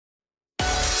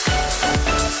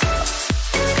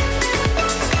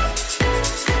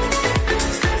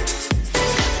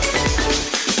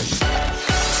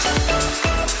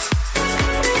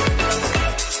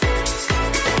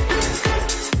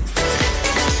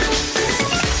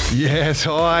Yes,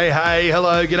 hi, hey,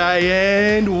 hello, g'day,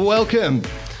 and welcome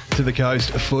to the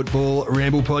Coast Football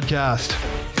Ramble podcast.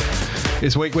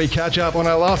 This week we catch up on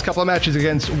our last couple of matches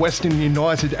against Western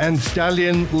United and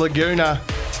Stallion Laguna.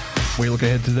 We look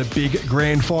ahead to the big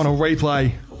grand final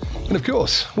replay. And of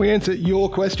course, we answer your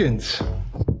questions.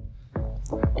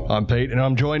 I'm Pete and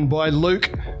I'm joined by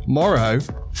Luke, Morrow,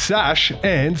 Sash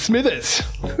and Smithers.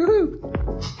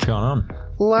 What's going on?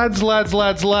 Lads.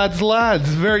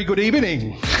 Very good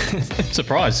evening.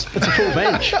 Surprise. It's a full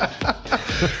bench.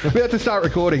 We have to start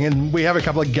recording and we have a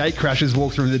couple of Gatecrashers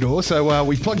walk through the door, so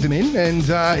we plugged them in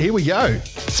and here we go.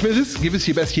 Smithers, give us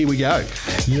your best here we go.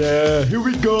 Yeah, here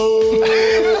we go.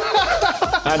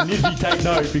 And Nizzy, take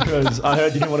note because I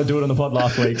heard you didn't want to do it on the pod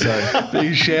last week, so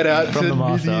big shout out from to the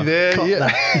master. Nizzy there.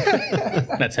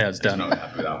 Yeah. That's how it's done.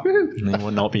 He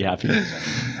will not be happy.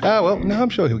 Well, no, I'm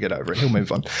sure he'll get over it. He'll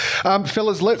move on.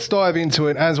 Fellas, let's dive into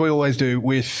it as we always do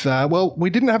with, we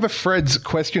didn't have a Fred's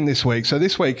question this week. So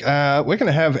this week, we're going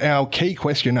to have our key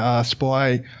question asked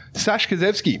by Sash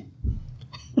Kazevsky.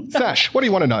 Sash, what do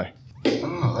you want to know?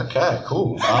 Oh, okay,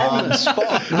 cool.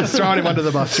 Just throwing him under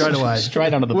the bus straight away.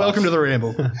 Straight under the bus. Welcome to the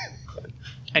ramble.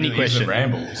 Any question?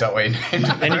 Ramble. Is that what you named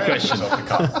it? Any question? Off the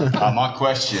cuff.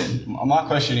 My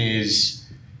question is,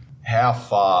 how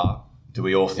far do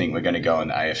we all think we're going to go in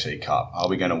the AFC Cup? Are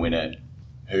we going to win it?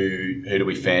 Who do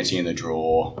we fancy in the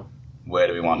draw? Where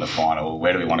do we want the final?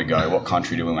 Where do we want to go? What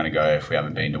country do we want to go if we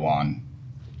haven't been to one?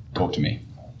 Talk to me.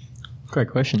 Great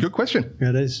question. Good question. Yeah,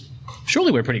 it is.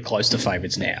 Surely we're pretty close to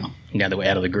favourites now that we're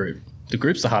out of the group. The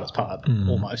group's the hardest part,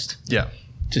 almost. Yeah.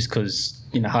 Just because,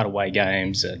 hard away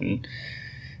games and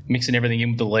mixing everything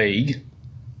in with the league.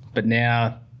 But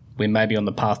now we're maybe on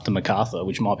the path to MacArthur,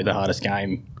 which might be the hardest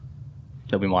game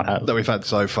that we might have. That we've had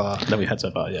so far.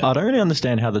 Yeah. I don't really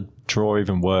understand how the draw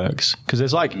even works because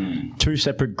there's like two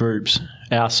separate groups,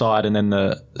 our side and then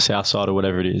the south side or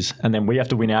whatever it is. And then we have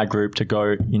to win our group to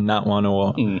go in that one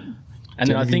or... And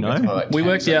then I think we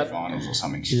worked out finals or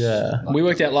something. Yeah, we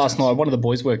worked out last night. One of the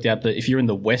boys worked out that if you're in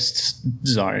the West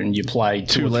zone, you play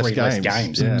two or three less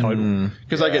games in total.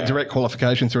 Because they get direct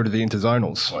qualification through to the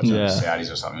interzonals. What,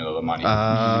 Saudis or something with all the money.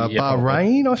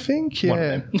 Bahrain, I think. Yeah. One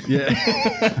of them.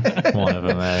 Yeah. one of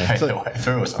them. Pay their way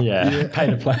through or something. Yeah, pay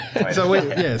to play. So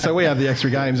we have the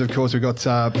extra games. Of course, we've got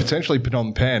potentially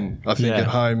Phnom Penh. I think at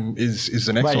home is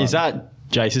the next one. Wait, is that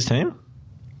Jace's team?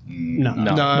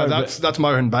 No, that's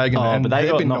Mohun Bagan. Oh, but they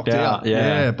got been knocked out.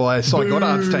 Yeah, by Cy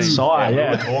Goddard's team. Cy, We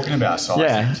were talking about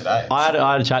Cy today. I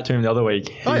had a chat to him the other week.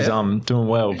 He's doing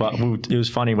well, but it was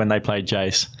funny when they played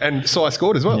Jace. And Cy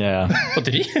scored as well. Yeah. What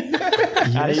did he?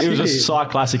 It was a Cy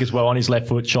classic as well on his left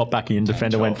foot, shot back in,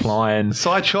 defender went flying.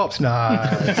 Cy chops? No,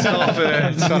 stop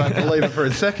it. I don't believe it for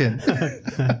a second.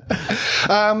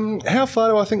 How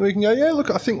far do I think we can go? Yeah, look,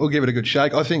 I think we'll give it a good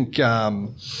shake. I think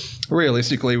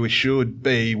realistically we should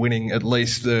be winning at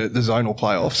least the zonal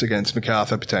playoffs against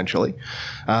MacArthur potentially.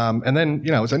 And then,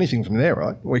 it's anything from there,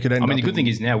 right? We could end the good thing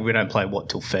is now we don't play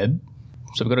till Feb.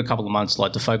 So we've got a couple of months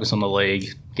to focus on the league,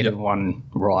 get everyone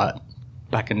right,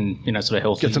 back and, sort of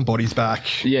healthy. Get some bodies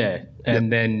back. Yeah.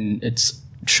 And then it's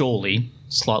surely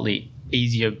slightly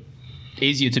easier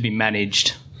to be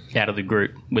managed out of the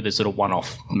group with the sort of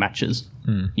one-off matches,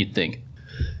 you'd think.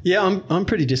 Yeah, I'm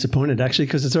pretty disappointed actually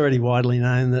because it's already widely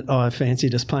known that I fancy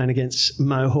just playing against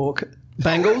Mohawk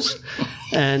Bengals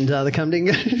and the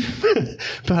Cumding game.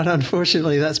 But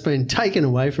unfortunately that's been taken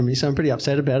away from me, so I'm pretty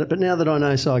upset about it. But now that I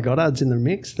know Cy Goddard's in the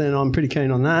mix, then I'm pretty keen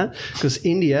on that because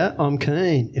India, I'm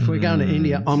keen. If we're going to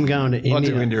India, I'm going to India. I'll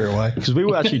do India away. Because we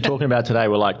were actually talking about today,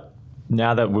 we're like,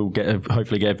 now that we'll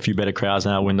hopefully get a few better crowds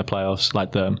now, win the playoffs,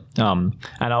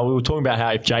 and we were talking about how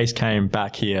if Jace came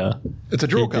back here, it's a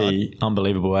draw card. It'd be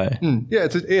unbelievable, eh? Yeah,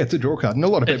 it's a draw card, and a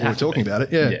lot of people were talking about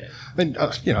it. Yeah. I mean,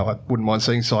 I wouldn't mind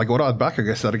seeing Cy Goddard back. I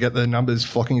guess that'd get the numbers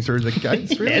flocking through the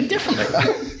gates. Really. Yeah,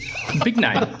 definitely. Big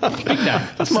name.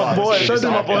 That's my boy. Don't do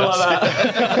my boy like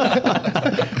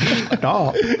that.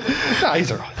 No, he's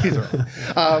all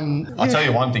right. I'll tell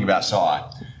you one thing about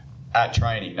Cy. At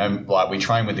training, we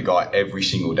train with the guy every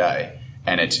single day,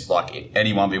 and it's like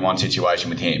any 1v1 situation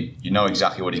with him, you know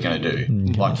exactly what he's going to do.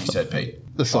 Like you said, Pete.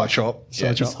 The side chop.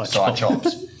 Cy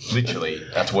chops. Literally,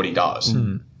 that's what he does.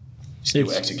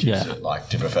 Still executes it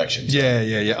to perfection.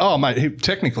 Yeah. Oh, mate, he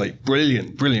technically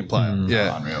brilliant player.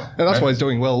 Yeah, unreal. And that's why he's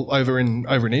doing well over in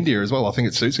India as well. I think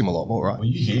it suits him a lot more, right? Were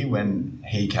you here when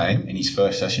he came in his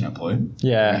first session at Bloom?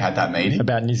 Yeah, we had that meeting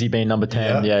about Nizzy being number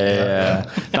 10. Yeah.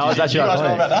 That was actually. You guys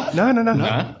know about that?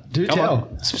 No. Do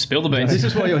tell. Spill the beans. This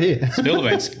is why you're here. Spill the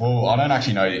beans. Well, I don't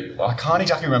actually know. I can't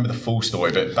exactly remember the full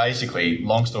story, but basically,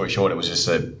 long story short, it was just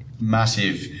a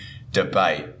massive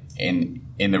debate in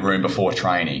in the room before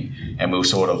training, and we were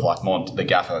sort of like the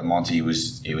gaffer Monty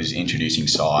was introducing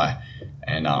Si,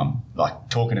 and like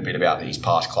talking a bit about his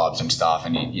past clubs and stuff,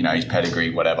 and his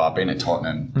pedigree, whatever. I've been at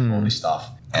Tottenham, all this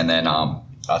stuff, and then I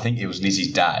think it was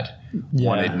Nizzy's dad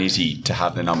wanted Nizzy to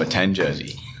have the number 10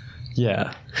 jersey.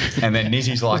 Yeah. And then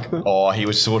Nizzy's like, he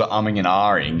was sort of umming and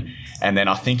ahhing, and then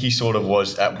I think he sort of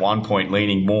was at one point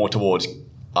leaning more towards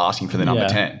asking for the number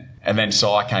 10, and then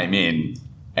Si came in.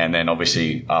 And then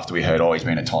obviously after we heard, he's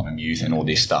been at Tottenham Youth and all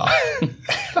this stuff,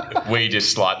 we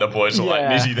just like, the boys were like,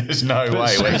 Nizzy, there's no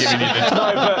way we're giving you the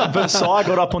time. No, but Si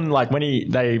got up on, like, when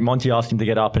Monty asked him to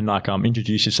get up and like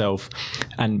introduce yourself,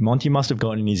 and Monty must have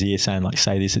gotten in his ear saying like,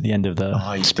 say this at the end of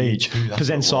the speech, because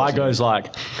then Si goes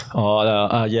like,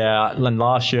 and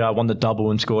last year I won the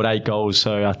double and scored 8 goals,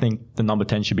 so I think the number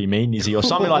 10 should be me, Nizzy, or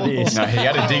something like this. No, he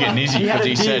had to dig at Nizzy because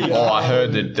he said, I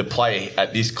heard that the player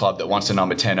at this club that wants the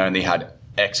number 10 only had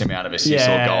X amount of assists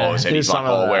or goals, and he's like,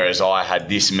 whereas I had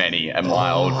this many at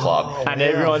my old club, and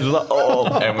everyone's like,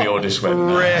 and we all just went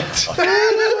wrecked.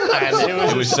 And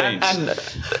it was scenes.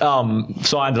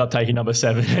 So I ended up taking number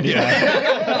 7 anyway.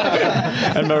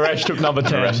 And Maresh took number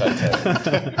 10.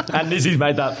 And Nizzy's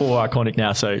made that 4 iconic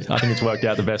now, so I think it's worked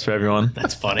out the best for everyone.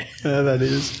 That's funny. Yeah, that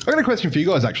is. I got a question for you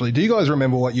guys, actually. Do you guys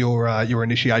remember what your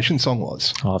initiation song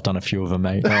was? I've done a few of them,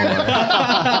 mate.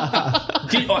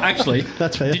 Actually,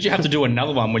 that's fair. Did you have to do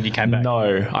another one when you came back?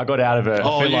 No, I got out of it.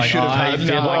 Oh, you should have.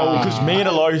 Because me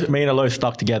and Alo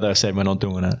stuck together, said we're not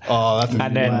doing it. Oh, that's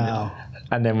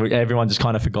And then everyone just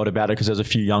kind of forgot about it because there's a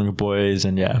few younger boys,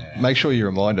 and Make sure you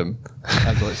remind them.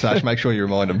 Absolutely, Sash. Make sure you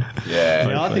remind them.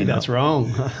 Yeah, I think that's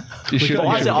wrong. You should.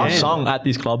 I've sung at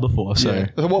this club before, so. Yeah.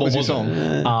 So what was your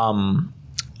song?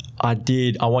 I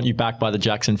did I Want You Back by the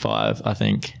Jackson 5, I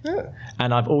think. Yeah.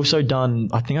 And I've also done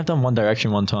One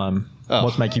Direction one time.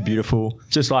 What's Make You Beautiful.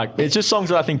 It's just songs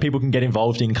that I think people can get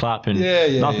involved in, clap, and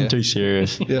nothing too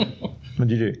serious. Yeah. What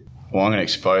did you do? Well, I'm going to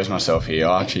expose myself here.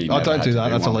 I don't do that.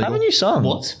 That's illegal. Haven't you sung?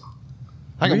 What?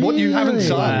 Hang on, what you haven't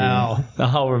sung? Wow.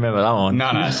 I'll remember that one.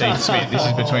 No. See, Smith, this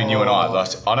is between you and I. Like,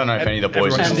 I don't know if any of the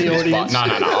boys listen to this, but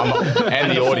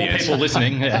and the audience. People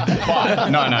listening. Yeah. But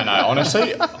no.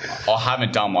 Honestly, I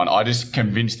haven't done one. I just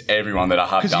convinced everyone that I have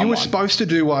done one. Because you were supposed to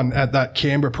do one at that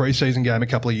Canberra preseason game a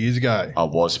couple of years ago. I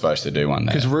was supposed to do one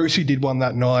there. Because Rusey did one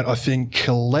that night. I think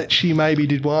Kalechi maybe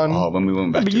did one. Oh, when we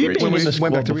went back to Richards. When we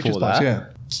went back to Richards' place, yeah.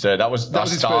 So that was I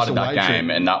started that game,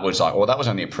 and that was like, that was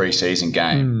only a pre-season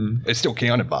game. It still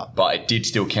counted, but it did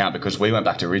still count because we went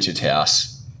back to Richard's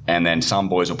house, and then some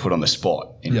boys were put on the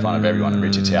spot in front of everyone at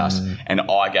Richard's house, and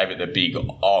I gave it the big,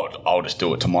 I'll just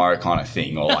do it tomorrow kind of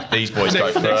thing, or like these boys go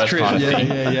first kind of thing,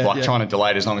 trying to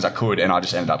delay it as long as I could, and I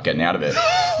just ended up getting out of it.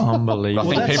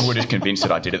 Unbelievable. I think people were just convinced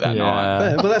that I did it that night.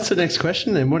 Yeah, well, that's the next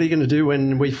question then. What are you going to do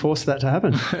when we force that to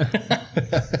happen?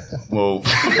 Well...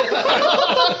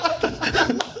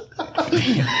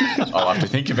 I'll have to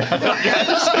think about it.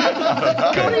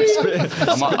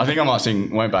 I think I might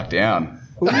sing Won't Back Down.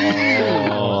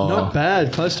 Not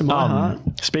bad. Close to my heart.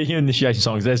 Speaking of initiation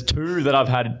songs, there's 2 that I've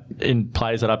had in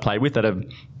players that I played with that are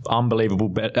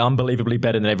unbelievably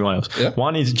better than everyone else. Yeah.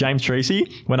 One is James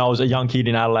Treacy. When I was a young kid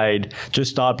in Adelaide,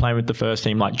 just started playing with the first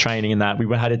team, like training and that. We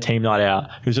had a team night out.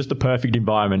 It was just the perfect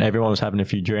environment. Everyone was having a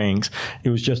few drinks. It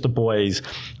was just the boys.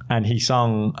 And he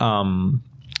sung...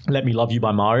 Let Me Love You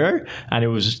by Mario, and it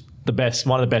was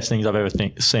one of the best things I've ever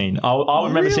seen. I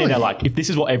remember seeing that, like, if this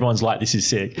is what everyone's like, this is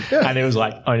sick. Yeah. And it was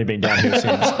like only been downhill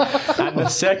since. And the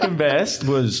second best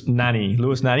was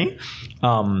Lewis Nanny.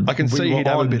 I can see he'd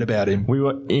have a bit about him. We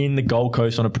were in the Gold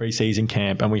Coast on a pre-season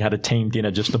camp, and we had a team dinner,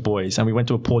 just the boys, and we went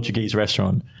to a Portuguese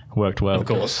restaurant. Worked well. Of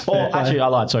course. Actually, I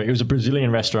lied. Sorry, it was a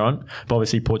Brazilian restaurant, but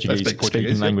obviously Portuguese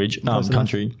speaking language,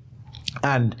 country.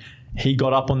 And he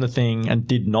got up on the thing and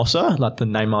did Nossa, like the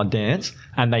Neymar dance,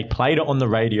 and they played it on the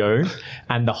radio,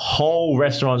 and the whole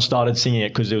restaurant started singing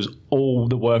it because it was all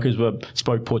the workers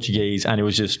spoke Portuguese, and it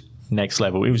was just next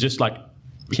level. It was just like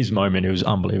his moment. It was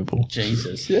unbelievable.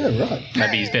 Jesus. Yeah, right.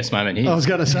 Maybe his best moment here. I was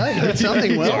going to say, that's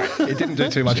something well. It didn't do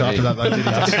too much after that, though, did it?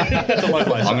 I'm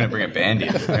going to bring a band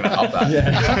in. I'm going to up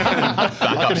that.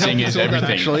 Backup singers,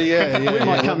 everything. Actually, we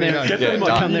might come there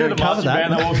and cover that.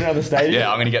 Band that walks around the stadium.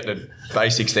 Yeah, I'm going to get the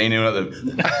bass 16 in,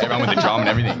 everyone with the drum and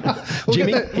everything. We'll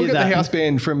get the house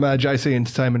band from JC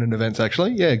Entertainment and Events,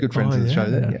 actually. Yeah, good friends of the show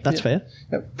there. Yeah. That's fair.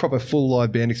 Proper full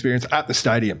live band experience at the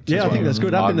stadium. Yeah, I think that's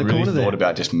good. Up in the corner there. I really thought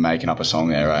about just making up a song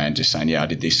there there and just saying, yeah, I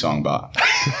did this song, but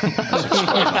just exposed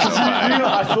myself,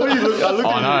 I saw you look. I looked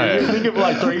I at you. know. You think of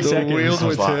like 3 The seconds. wheels were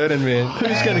was like- turning, man.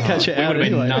 Who's going to catch it We out would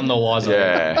have been anyway? none the wiser.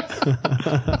 Yeah.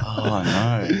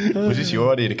 Oh, no. Was this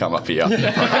your idea to come up here?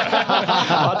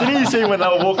 I didn't even see when they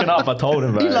were walking up. I told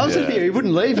him. He loves it here. He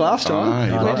wouldn't leave last time.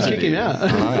 he I had loves to it kick him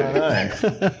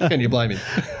here. out. Can you blame him?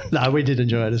 No, we did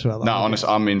enjoy it as well. No, honestly,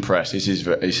 I'm impressed. This is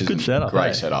Good setup, great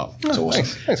eh? setup. It's awesome.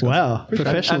 Thanks. Wow,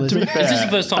 professionalism. And to be fair, Is this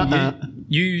the first time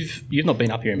you've not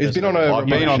been up here in He's person? been on a I've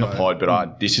been remote on the show. pod,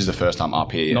 but this is the first time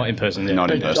up here. Not in person, yeah.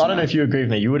 Not in I person. don't know if you agree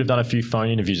with me. You would have done a few phone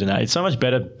interviews and that. It's so much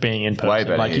better being in person. Way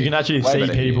better Like you here. can actually Way see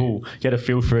better people, get a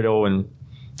feel for it all, and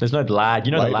there's no lag.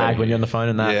 You know Way the lag better when you're here. on the phone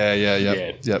and that.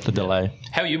 Yep. The delay.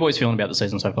 How are you boys feeling about the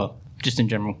season so far? Just in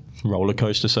general. Roller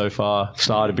coaster so far.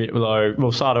 Started a bit low.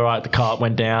 Well, started all right. The cart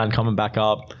went down, coming back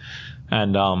up,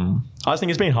 and I just think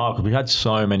it's been hard because we've had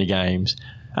so many games.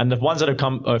 And the ones that have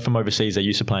come from overseas, they're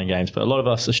used to playing games. But a lot of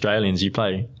us Australians, you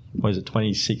play,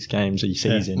 26 games a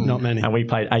season? not many. And we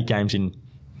played 8 games in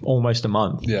almost a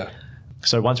month. Yeah.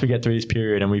 So once we get through this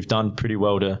period, and we've done pretty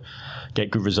well to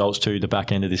get good results to the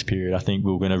back end of this period, I think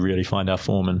we're going to really find our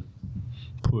form and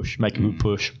make a good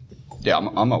push. Yeah,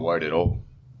 I'm not worried at all.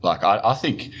 Like I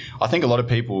think a lot of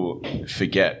people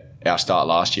forget our start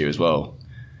last year as well.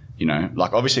 You know,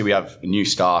 like obviously we have new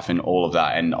staff and all of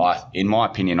that, and in my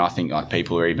opinion, I think like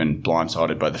people are even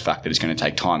blindsided by the fact that it's going to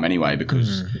take time anyway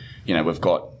because you know we've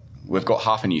got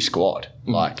half a new squad.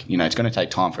 Like you know, it's going to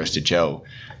take time for us to gel.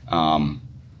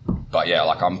 But yeah,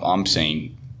 like I'm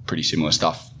seeing pretty similar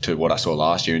stuff to what I saw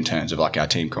last year in terms of like our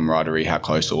team camaraderie, how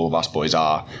close all of us boys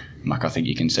are. Like I think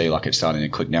you can see like it's starting to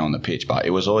click now on the pitch, but it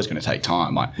was always going to take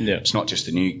time. Like it's not just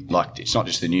the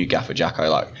new Gaffer Jacko.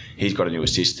 Like he's got a new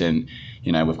assistant.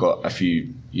 You know, we've got a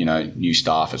few new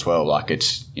staff as well. Like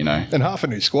it's And half a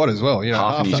new squad as well. You know,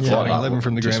 Half a new that squad, starting 11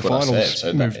 from the grand just what I finals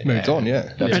said, so moved on.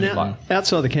 Yeah. And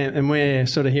outside the camp, and we're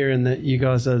sort of hearing that you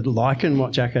guys are liking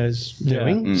what Jacko's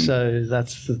doing, so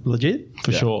that's legit.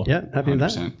 For sure. Yeah, happy with that.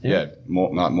 100%. Yeah,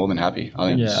 more than happy.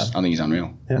 I think he's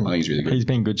unreal. I think he's really good. He's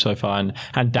been good so far.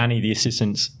 And Danny, the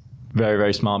assistant's very,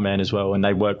 very smart man as well, and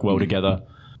they work well together.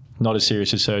 Not as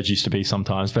serious as Serge used to be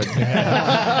sometimes, but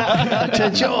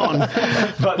Attention.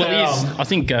 but Well, I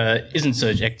think isn't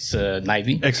Serge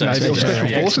ex-Navy? Ex-Navy or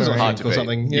Special Forces, I Hard think, to or beat.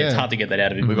 something. Yeah, it's hard to get that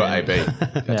out of him. We've got AB.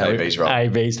 That's AB's role.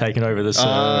 AB's taken over the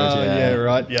Surge.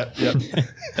 Right. Yep.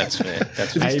 That's fair. That's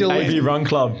Is he fair. still AB Run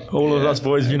Club. All of us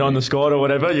boys, on the squad or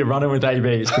whatever, you're running with AB.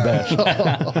 It's the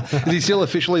best. Is he still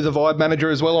officially the vibe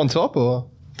manager as well on top, or?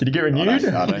 Did he get renewed? I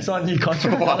don't- He signed a new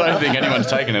contract. I don't think anyone's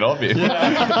taken it off you.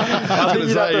 I think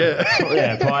you'd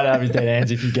have to pry it out of his dead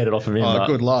hands if you get it off of him. Oh, but-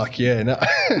 good luck. Yeah. No.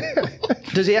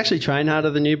 Does he actually train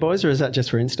harder than you boys, or is that just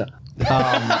for Insta?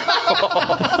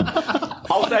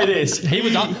 I'll say this.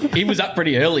 He was up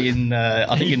pretty early in I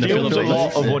think He in the films a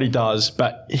Philippines. lot of what he does,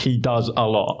 but he does a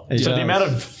lot. So does. the amount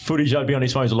of footage that'd be on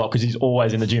his phone is a lot because he's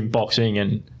always in the gym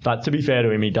boxing. But to be fair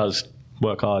to him, he does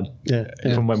work hard. Yeah.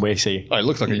 From when we see. Oh, it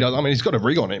looks like he does. I mean, he's got a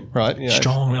rig on him, right? You know,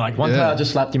 Strong. Like one player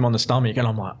just slapped him on the stomach, and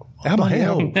I'm like, How the bloody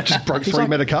hell? Just broke He's 3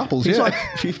 like- metacarpals. He's Yeah. like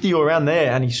 50 or around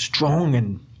there, and he's strong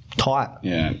and tight.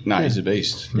 Yeah, no, he's a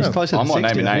beast. He's closer I'm to not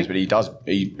 60, naming I names, think.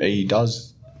 but he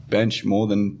does bench more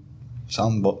than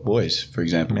some boys, for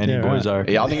example. Many boys are.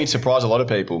 Yeah, I think he'd surprise a lot of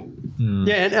people.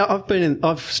 Yeah, and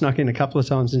I've snuck in a couple of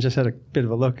times and just had a bit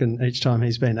of a look, and each time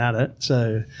he's been at it.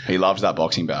 So He loves that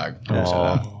boxing bag.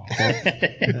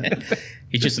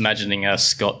 He's just imagining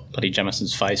Scott bloody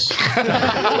Jamison's face. To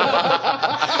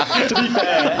be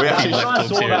fair, We actually when I left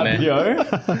saw clips here that and video,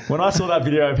 when I saw that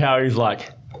video of how he's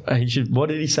like, what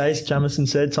did he say? Jamison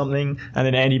said something, and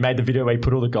then Andy made the video where he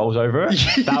put all the goals over it.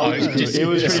 It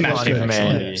was pretty smashed funny him. for me,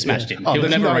 Andy. Smashed him. Oh, He'll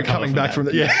there's never no recover coming from back that. from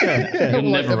that. Yeah. He'll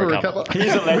never recover.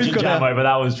 He's a legend, got Jamo, but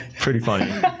that was pretty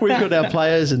funny. we've got our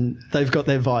players, and they've got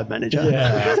their vibe manager.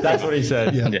 Yeah, that's what he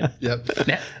said. Yeah. Yep.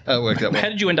 Now, That worked out well. how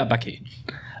did you end up back here?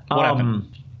 What happened?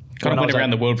 Kind of went around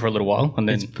the world for a little while, and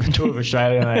then Tour of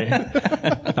Australia, mate.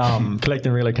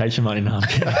 Collecting relocation money now.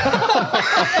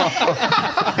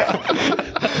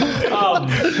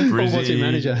 What's your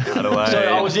manager?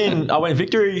 I went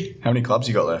Victory. How many clubs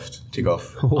you got left? Tick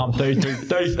off.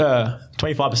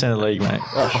 25% of the league, mate.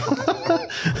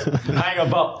 Hang on,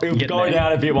 but it'll go there.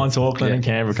 down a bit once Auckland and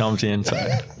Canberra comes in. So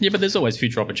yeah, but there's always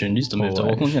future opportunities to move to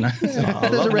Always. Auckland.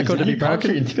 There's a record to be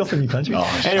broken. And tick off a new country.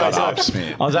 Oh, Anyway, shut up, so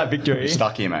Smith. I was at Victory.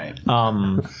 Stuck here, mate.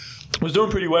 Was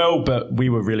doing pretty well, but we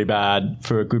were really bad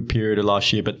for a good period of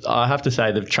last year. But I have to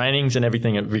say, the trainings and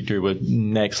everything at Victory were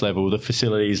next level. The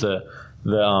facilities, the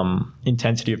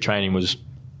intensity of training was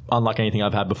unlike anything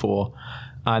I've had before.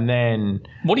 And then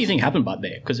What do you think happened back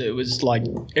there? Because it was like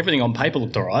everything on paper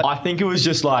looked all right. I think it was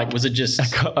just like Was it just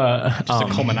a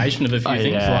combination of a few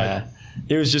things? Yeah.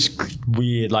 It was just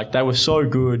weird. Like they were so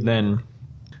good. Then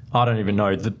I don't even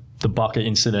know the bucket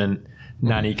incident.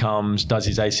 Nanny comes, does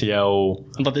his ACL.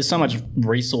 But there's so much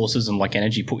resources and like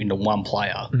energy put into one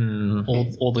player.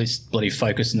 All this bloody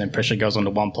focus and then pressure goes onto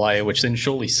one player, which then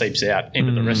surely seeps out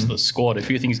into the rest of the squad. A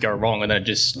few things go wrong and then it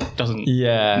just doesn't,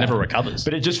 never recovers.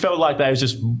 But it just felt like they was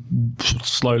just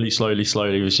slowly.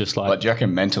 It was just like. But do you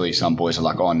reckon mentally some boys are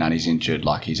like, oh, Nanny's injured,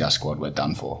 like he's our squad, we're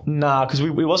done for? Nah, because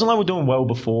we wasn't like we're doing well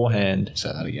beforehand.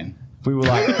 Say that again. We were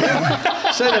like,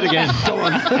 Say that again. Go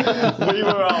on. we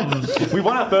were, we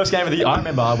won our first game of the year. I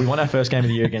remember we won our first game of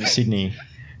the year against Sydney,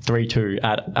 3-2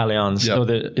 at Allianz. Yep. Or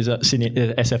is it Sydney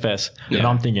SFS? Yeah. And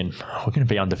I'm thinking, we're going to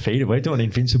be undefeated. We're doing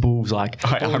invincibles. Like,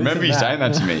 I remember you saying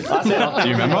that to me. Do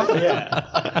you remember? Yeah.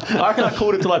 I reckon I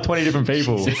called it to like 20 different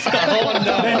people. Oh,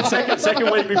 no. Then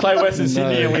second week we play Western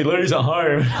Sydney and we lose at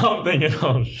home. I'm thinking,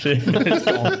 oh shit, it's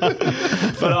gone.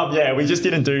 But yeah, we just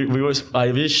didn't do.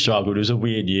 We just struggled. It was a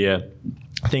weird year.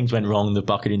 Things went wrong. The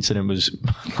bucket incident was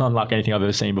unlike anything I've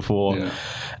ever seen before. Yeah.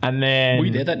 And then were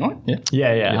you there that night?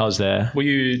 Yeah, I was there. Were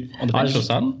you on the bench or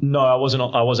something? No, I wasn't.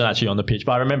 I wasn't actually on the pitch.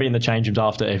 But I remember in the change rooms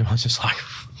after, everyone was just like,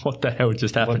 "What the hell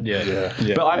just happened?" Yeah.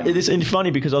 But it's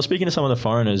funny because I was speaking to some of the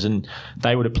foreigners and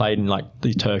they would have played in like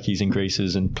the Turkeys and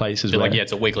Greeces and places. They're where like,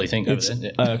 it's a weekly thing. It's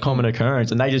a common occurrence,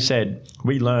 and they just said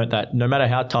we learned that no matter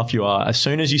how tough you are, as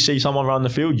soon as you see someone run the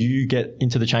field, you get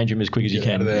into the change room as quick as you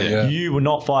can. You will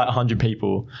not fight 100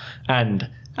 people, and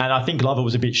I think Glover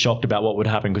was a bit shocked about what would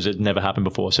happen because it never happened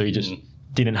before, so he just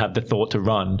didn't have the thought to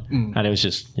run, and it was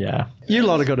just You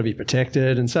lot have got to be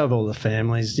protected, and so have all the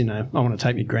families. You know, I want to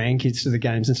take my grandkids to the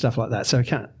games and stuff like that, so I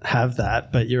can't have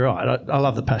that. But you're right, I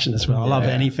love the passion as well. I love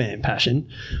any fan passion,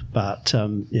 but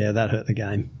that hurt the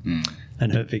game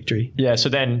and hurt victory. Yeah, so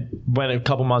then when a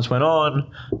couple months went on,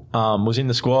 was in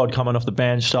the squad, coming off the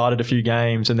bench, started a few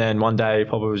games, and then one day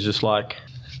Papa was just like,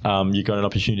 you got an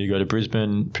opportunity to go to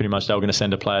Brisbane. Pretty much they were going to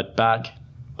send a player back.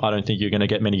 I don't think you're going to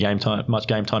get much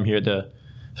game time here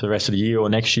for the rest of the year or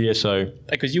next year. So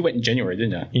because you went in January,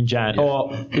 didn't you? In Jan,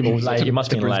 or it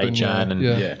must have been late Jan,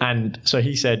 and so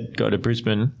he said go to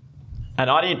Brisbane. And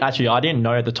I didn't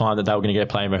know at the time that they were going to get a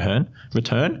player in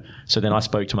return. So then I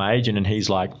spoke to my agent and he's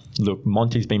like, look,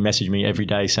 Monty's been messaging me every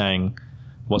day saying,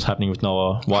 what's happening with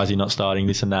Noah? Why is he not starting?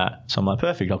 This and that. So I'm like,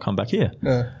 perfect, I'll come back here.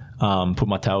 Put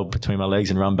my tail between my legs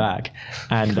and run back.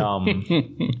 And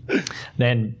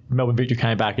then Melbourne Victory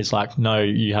came back. It's like, no,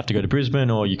 you have to go to Brisbane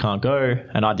or you can't go.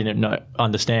 And I didn't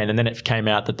understand. And then it came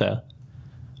out that they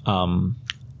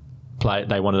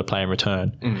wanted to play in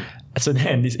return. So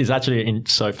then this is actually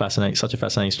such a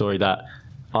fascinating story that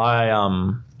I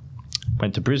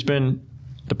went to Brisbane.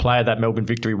 The player that Melbourne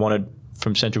Victory wanted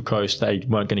from Central Coast they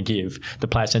weren't going to give. The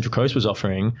player Central Coast was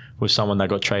offering was someone that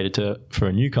got traded for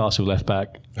a Newcastle left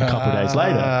back a couple of days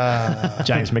later.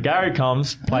 James McGarry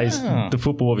comes, plays the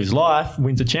football of his life,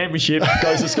 wins a championship,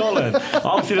 goes to Scotland.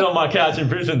 I'm sitting on my couch in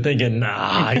Brisbane thinking,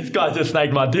 nah, this guy just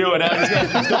snaked my deal and now he's going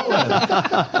to Scotland.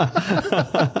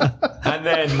 And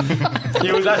then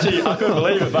it was actually, I couldn't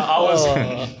believe it, but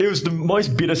it was the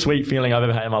most bittersweet feeling I've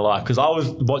ever had in my life because I was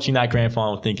watching that grand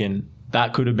final thinking,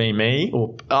 that could have been me,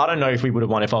 or I don't know if we would have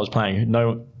won if I was playing.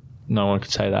 No one could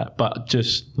say that, but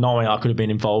just knowing I could have been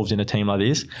involved in a team like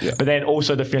this. Yeah. But then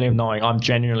also the feeling of knowing I'm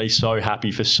genuinely so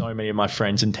happy for so many of my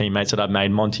friends and teammates that I've made,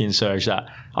 Monty and Serge, that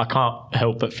I can't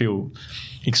help but feel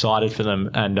excited for them.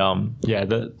 And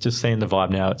just seeing the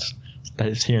vibe now,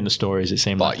 it's hearing the stories. It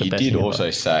seemed like the best. But you did also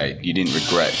say you didn't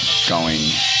regret going.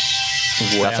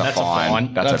 Wow, that's a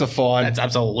fine. That's a fine. That's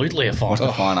absolutely a fine. What's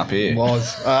the fine up here?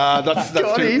 That's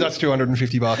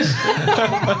 $250.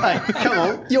 Hey, come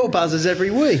on. Your buzzers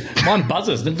every week. Mine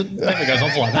buzzers. It never goes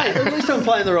off like that. Hey, at least I'm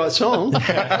playing the right song. Could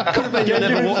have been You'll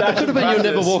Never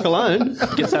Walk Alone.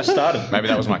 Get that started. Maybe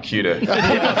that was my cue to... Go.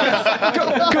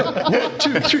 1,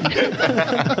 2, 3.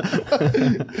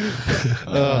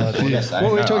 What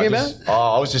were we talking about?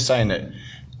 I was just saying that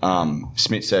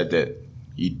Smith said that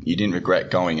you didn't regret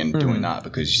going and doing that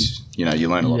because, you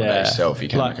learn a lot about yourself. You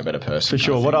can make a better person. For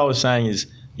sure. What I was saying is,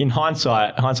 in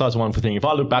hindsight's a wonderful thing. If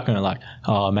I look back on it like,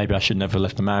 oh, maybe I should never have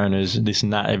left the Mariners, this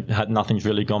and that, nothing's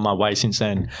really gone my way since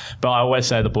then. But I always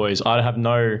say to the boys, I have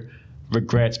no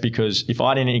regrets because if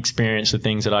I didn't experience the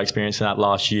things that I experienced in that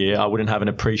last year, I wouldn't have an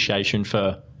appreciation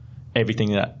for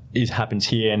everything that happens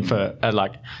here and for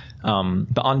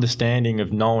the understanding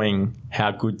of knowing how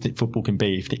good football can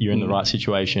be if you're in the right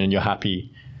situation and you're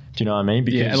happy. Do you know what I mean?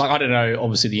 Because I don't know,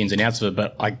 obviously the ins and outs of it,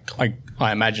 but I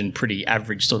imagine pretty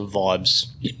average sort of vibes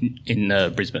in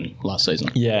Brisbane last season.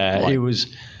 Yeah, it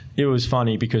was it was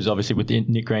funny because obviously with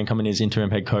Nick Green coming in as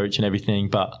interim head coach and everything,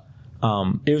 but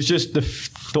it was just the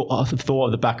thought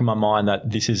at the back of my mind that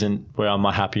this isn't where I'm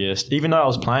my happiest. Even though I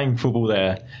was playing football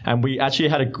there, and we actually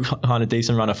had a kind of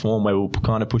decent run of form where we were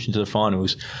kind of pushing to the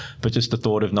finals, but just the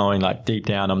thought of knowing like deep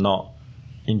down I'm not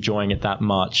enjoying it that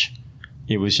much.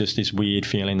 It was just this weird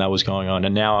feeling that was going on.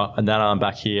 And now I'm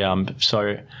back here, I'm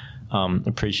so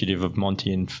appreciative of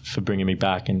Monty and for bringing me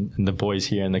back and the boys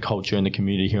here and the culture and the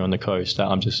community here on the coast. That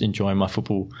I'm just enjoying my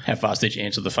football. How fast did you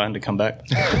answer the phone to come back?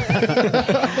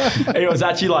 It was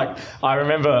actually like, I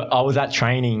remember I was at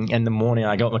training in the morning.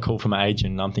 I got my call from my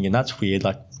agent and I'm thinking, that's weird.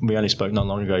 Like, we only spoke not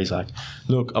long ago. He's like,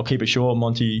 look, I'll keep it short.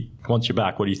 Monty wants you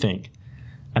back. What do you think?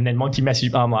 And then Monty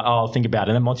messaged, I'm like, oh, I'll think about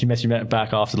it. And then Monty messaged me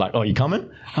back after, like, oh, you coming?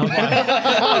 I'm like, I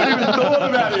haven't even thought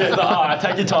about it. He's like, all right,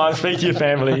 take your time, speak to your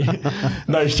family.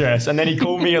 No stress. And then he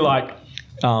called me like,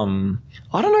 I don't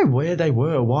know where they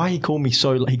were, why he called me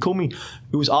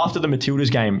it was after the Matildas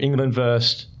game, England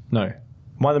versus, no,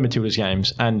 one of the Matildas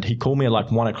games. And he called me at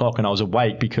like 1 o'clock and I was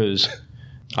awake because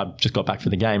I just got back for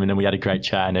the game and then we had a great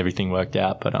chat and everything worked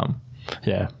out. But,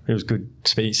 yeah, it was good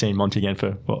seeing Monty again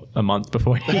for, a month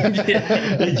before he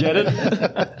jetted.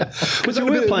 Because you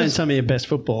were playing some of your best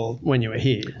football when you were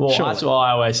here. Well, that's what I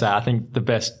always say. I think the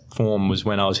best form was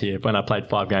when I was here, when I played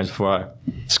 5 games before I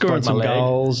scoring some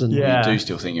goals. And I do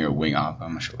still think you're a winger.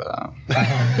 I'm not sure about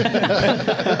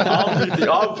that.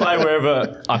 I'll play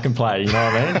wherever I can play, you know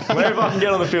what I mean? Wherever I can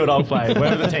get on the field, I'll play.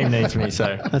 Wherever the team needs me,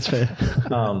 so. That's fair.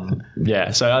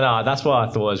 Yeah, so no, that's what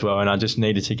I thought as well, and I just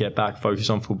needed to get back, focus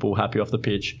on football, happy off the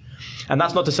pitch. And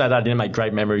that's not to say that I didn't make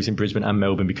great memories in Brisbane and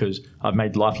Melbourne, because I've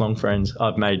made lifelong friends.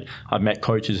 I've met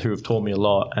coaches who have taught me a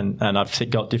lot, and I've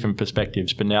got different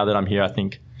perspectives. But now that I'm here, I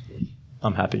think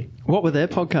I'm happy. What were their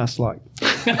podcasts like?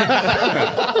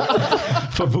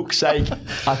 For book's sake,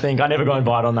 I think I never got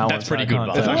invited on that one. That's pretty good.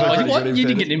 What? You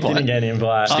didn't get an invite? Didn't get an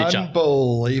invite.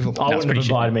 Unbelievable. I wouldn't have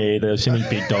invited me either. There's too many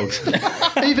big dogs.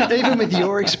 even with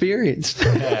your experience.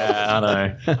 Yeah, I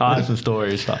know. I have some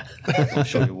stories, but I'm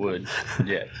sure you would.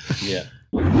 Yeah.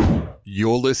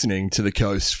 You're listening to the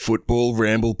Coast Football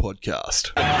Ramble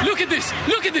podcast. Look at this!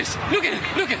 Look at this! Look at it!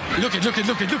 Look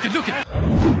at!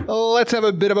 Let's have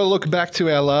a bit of a look back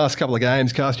to our last couple of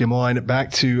games. Cast your mind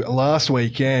back to last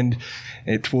weekend.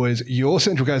 It was your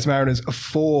Central Coast Mariners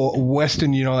 4,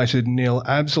 Western United 0.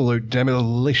 Absolute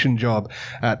demolition job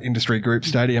at Industry Group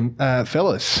Stadium.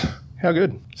 Fellas, how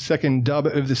good? Second dub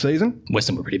of the season.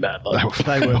 Western were pretty bad. They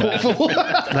were awful.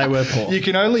 They were poor. You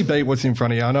can only beat what's in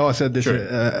front of you. I know I said this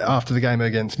after the game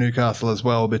against Newcastle as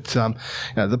well, but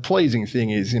the pleasing thing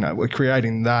is, we're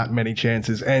creating that many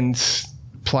chances and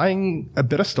playing a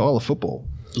better style of football.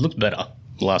 It looked better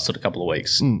the last sort of couple of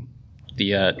weeks.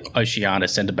 The Oceania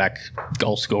centre-back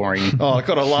goal-scoring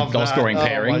goal-scoring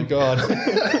pairing. Oh, my God.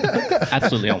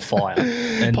 Absolutely on fire.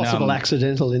 And, possible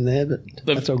accidental in there, but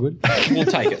that's all good. We'll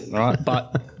take it, all right?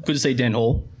 But good to see Den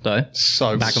Hall, though.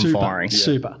 So back and firing.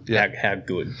 Super. How good. Yeah. How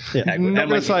good. I'm not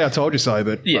going to say I told you so,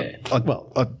 but yeah.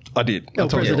 I did. El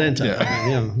Presidente.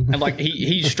 Yeah. And like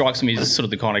he strikes me as sort of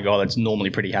the kind of guy that's normally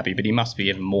pretty happy, but he must be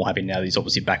even more happy now that he's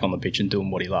obviously back on the pitch and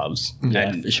doing what he loves. Yeah,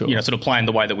 and, for sure. Sort of playing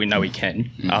the way that we know he can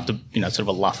after, sort of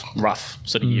a rough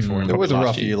sort of year for him. It was a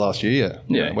rough year last year.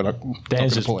 Yeah. When I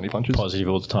Dan's just pull any punches. positive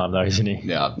all the time, though, isn't he?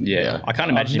 Yeah. I can't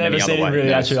imagine him Never any seen other him way.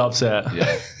 really actually upset.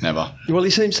 Yeah, never. Well, he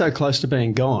seems so close to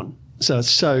being gone. So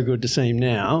it's so good to see him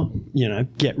now,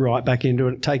 get right back into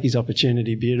it, take his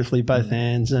opportunity beautifully, both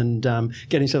hands, and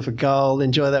get himself a goal,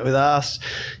 enjoy that with us.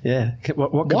 Yeah.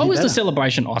 What Why was better? the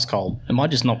celebration ice cold? Am I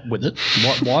just not with it?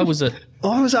 Why was it?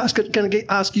 I was going to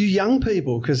ask you young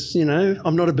people because,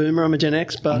 I'm not a boomer, I'm a Gen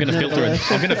X, but... I'm going to filter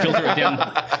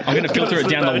it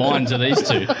down the line to these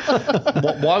two.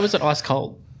 Why was it ice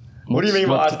cold? What do you mean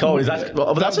by ice cold? Is that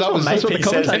that's what the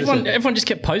says. Everyone just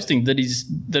kept posting that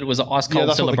it was an ice cold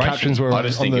That's what the celebration. captions were I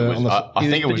just think it was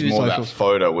more that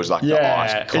photo was like the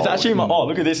ice cold. It's actually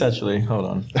look at this actually. Hold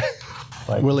on.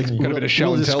 Got a bit of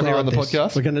show and tell here on the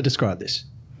podcast. We're going to describe this.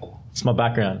 It's my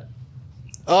background.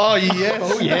 Oh, yes.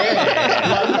 Oh,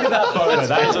 yeah. Look at that photo.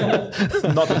 That is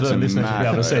not that the listeners will be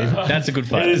able to see. That's a good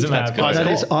photo. It is a mad photo. That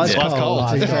is ice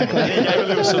cold. Exactly. He gave a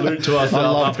little salute to us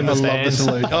up in the stands. the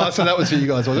salute. Oh, so that was for you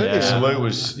guys, was it? The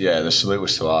salute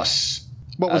was to us.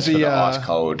 What was As for the ice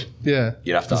cold? Yeah.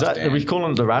 You'd have to Is ask that, Dan. are we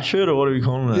calling it the Rashford or what are we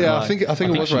calling it? Yeah, I think it was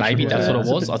Rashford. Maybe that's yeah. what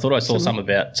it was. I thought I saw something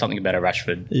about a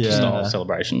Rashford style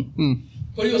celebration.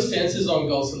 What are your stances on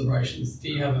goal celebrations? Do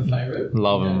you have a favourite?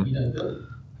 Love them. You don't do it?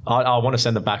 I want to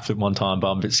send the backflip one time,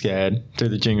 but I'm a bit scared. Do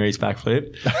the Jingeries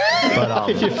backflip.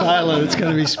 But If you fail it, it's going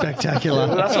to be spectacular.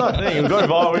 that's my thing. We've got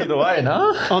viral either way,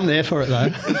 no? I'm there for it, though.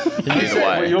 Either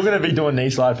way. You're going to be doing knee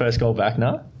slide first goal back,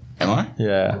 no? Am I?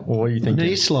 Yeah. Well, what are you thinking?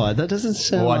 Knee slide. That doesn't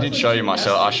sound. Well, I like did show you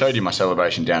I showed you my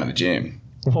celebration down at the gym.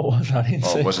 What was that? I didn't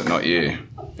Oh, see. was it not you?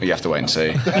 You have to wait and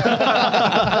see.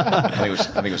 I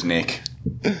think it was Nick.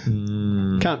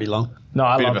 Can't be long. No,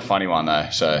 I Bit love of a funny one though.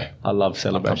 So I love I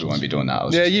celebrations. probably won't be doing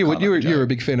that. Yeah, you were a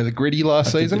big fan of the gritty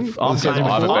last season. I'm season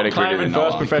claiming, before? better I'm gritty claiming than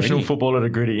first that. professional Gritty. football at a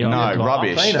gritty. No,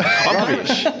 rubbish.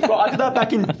 Rubbish. Bro, I did that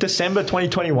back in December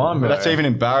 2021. Bro. That's even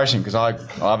embarrassing because I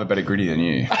have a better gritty than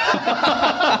you. We're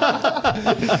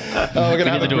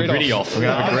gonna have to do a gritty off. We're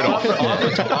gonna have a grit off.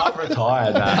 I've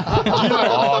retired, man.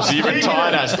 Oh, so you've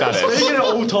retired that status? Speaking of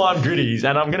all-time gritties,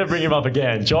 and I'm going to bring him up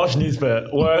again, Josh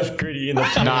Nisbet, worst gritty in the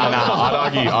team. Nah.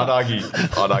 I'd argue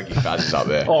Faz is up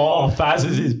there. Oh,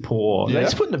 Faz's is poor. Yeah. They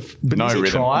just put in the No he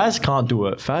rhythm. tries, can't do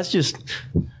it. Faz just...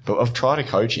 But I've tried to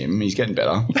coach him. He's getting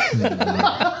better.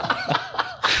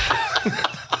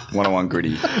 101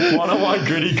 gritty. One-on-one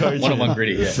gritty coaching. One-on-one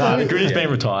gritty, yeah. No, the gritty's been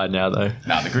retired now, though.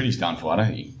 Nah, the gritty's done for. I don't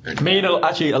think. Me and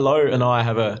actually, Alo and I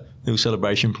have a little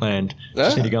celebration planned.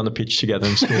 Just need to go on the pitch together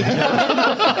and score.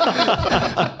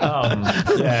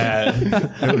 Yeah,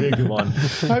 it'll be a good one.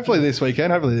 Hopefully this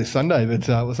weekend, hopefully this Sunday, but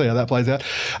we'll see how that plays out.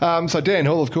 So Dan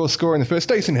Hall, of course, scoring the first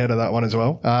decent header, that one as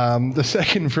well. The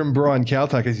second from Brian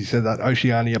Caltuck, as you said, that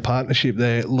Oceania partnership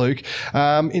there, Luke.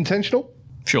 Intentional?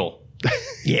 Sure.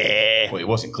 Yeah. Well, it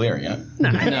wasn't clearing it.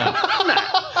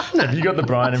 Have you got the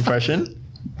Brian impression?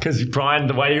 Because Brian,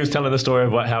 the way he was telling the story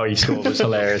of how he scored was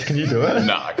hilarious. Can you do it?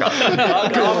 No, I can't.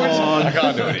 I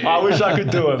can't do it. Here. I wish I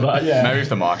could do it, but yeah. Maybe if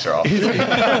the mics are off.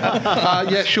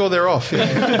 Yeah, sure, they're off.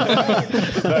 Yeah.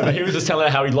 No, but he was just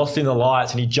telling how he lost in the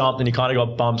lights and he jumped and he kind of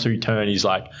got bumped, so he turned. He's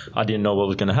like, I didn't know what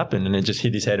was going to happen, and it just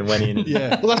hit his head and went in.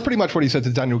 Yeah, well, that's pretty much what he said to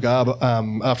Daniel Garb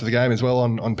after the game as well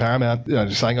on Paramount. You know,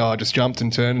 just saying, I just jumped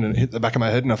and turned and it hit the back of my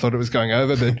head and I thought it was going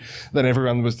over, but then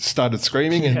everyone started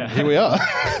screaming and here we are.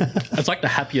 It's like the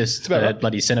happiest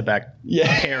bloody centre back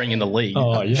pairing in the league.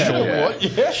 Oh, yeah. Surely.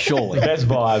 Yeah. Surely. Best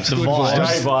vibes. The vibes.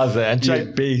 Straight vibes there. And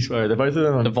Jake Beast, bro. They're both of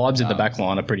them. The vibes in the back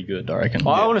line are pretty good, I reckon.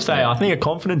 I want to say, I think a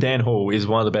confident Dan Hall is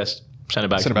one of the best centre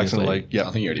backs Centre backs in the league. Yeah.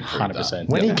 I think you already proved 100%.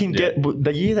 When he can get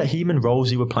the year that him and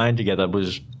Rolsey were playing together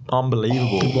was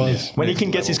unbelievable. It was. When he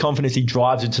can get his confidence, he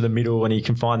drives into the middle and he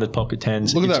can find the pocket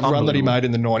tens. Look at It's that run that he unbelievable. made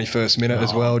in the 91st minute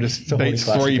as well. Just a Holy beats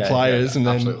Classic three game, players and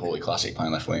then Absolute Holy Classic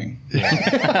playing left wing. He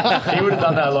would have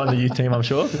done that along the youth team, I'm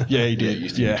sure. yeah, he did.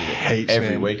 used to Yeah, do it heaps every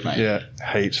man. week, mate. Yeah,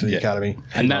 heaps for the academy.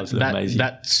 And loves it, amazing.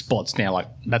 that spot's now like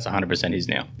that's 100% his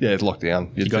now. Yeah, it's locked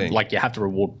down. You'd You got think. like you have to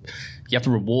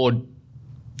reward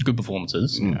good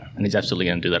performances, and he's absolutely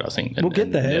going to do that. I think We'll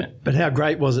get there. But how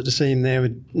great was it to see him there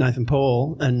with Nathan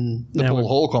Paul and the now Paul we've-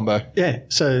 Hall combo. Yeah,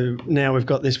 so now we've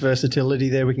got this versatility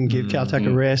there. We can give Caltuck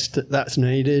a rest that's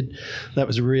needed. That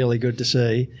was really good to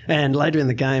see. And later in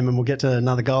the game, and we'll get to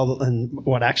another goal and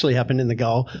what actually happened in the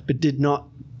goal, but did not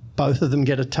both of them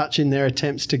get a touch in their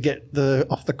attempts to get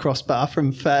off the crossbar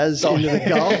from Faz into the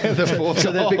goal. The fourth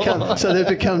so they've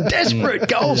become desperate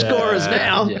goal scorers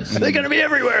now. They're going to be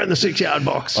everywhere in the 6-yard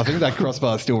box. I think that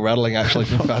crossbar is still rattling actually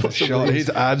from Faz's shot. He's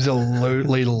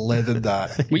absolutely leathered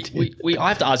that. I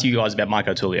have to ask you guys about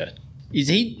Marco Tullio. Is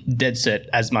he dead set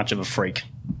as much of a freak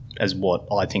as what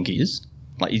I think he is?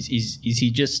 Like, is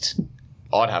he just?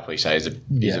 I'd happily say he's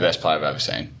the best player I've ever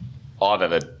seen. I've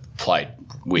ever played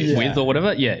with or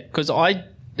whatever? Yeah, because I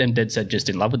am dead set just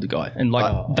in love with the guy, and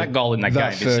like that goal in that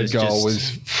That game third is goal just,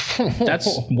 was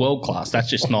that's world class. That's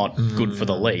just not good for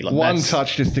the league. Like, one that's-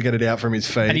 touch just to get it out from his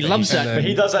feet. and he loves that. But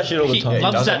he does that shit all the He time.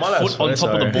 loves does that it. foot on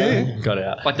top of the ball. Got it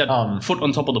out. Like that foot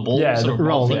on top of the ball Yeah, sort of the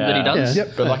roll roll, thing that he does. yeah.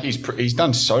 Yep. But like he's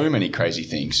done so many crazy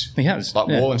things. He has. Like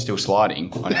Yeah. Wallen still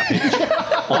sliding on our pitch.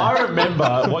 I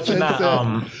remember watching that.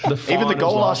 The Even the finals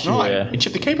goal last night. year. He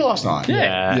chipped the keeper last night. Yeah.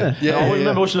 Yeah, I yeah,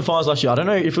 remember yeah. watching the finals last year. I don't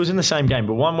know if it was in the same game,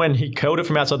 but one when he curled it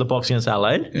from outside the box against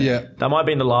Adelaide. Yeah. That might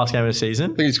be in the last game of the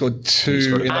season. I think he scored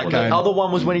two in that And game. the other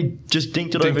one was when he just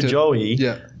dinked it Dinked over it. Joey.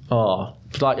 Yeah. Oh,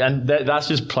 like, and that's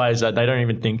just players that they don't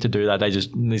even think to do that. They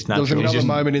just this There was natural. another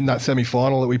moment in that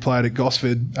semi-final that we played at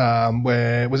Gosford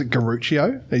where, was it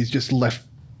Garuccio? He's just left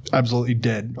absolutely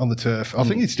dead on the turf. I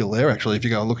think he's still there, actually, if you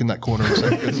go and look in that corner of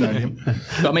the stadium.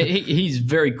 But, I mean, he's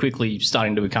very quickly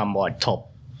starting to become like top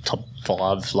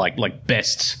 5, like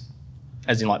best,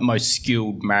 as in like most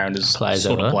skilled Mariners Players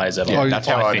sort ever. of players ever. Oh, That's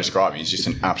how I think. describe him. He's just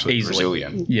an absolute Easily.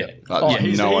 Brazilian. Yeah. Like,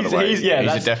 there's no other way. He's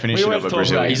that's- the definition we of a always talk about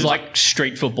Brazilian. He's like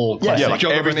street football. Yeah, classic. Yeah, like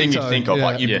Jogo everything you Bonito. think of. Yeah.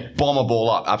 Like you Yeah. bomb a ball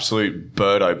up, absolute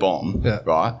birdo bomb, Yeah.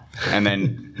 right? And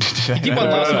then He did one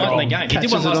last night in the game. He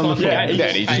did one Catches it last on night in the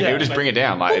the Yeah, game. he would just bring it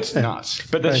down. Like it's nuts.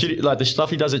 But the stuff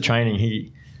he does at training,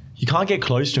 he you can't get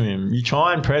close to him. You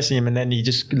try and press him, and then he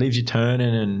just leaves you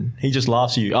turning, and he just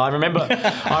laughs at you. I remember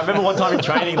one time in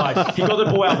training, like he got the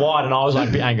ball out wide, and I was like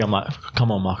a bit angry. I'm like,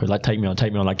 come on, Marco, like take me on,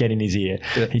 like get in his ear.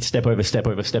 Yeah. He'd step over.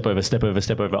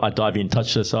 I dive in,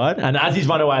 touch the side, and as he's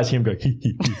run away, I see him go.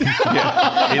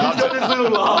 Yeah, he loves it. His little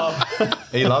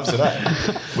laugh. He loves it.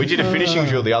 We did a finishing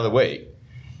drill the other week,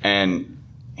 and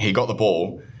he got the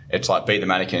ball. It's like beat the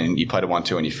mannequin, and you played a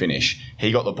 1-2 and you finish.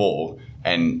 He got the ball,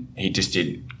 and he just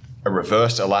did a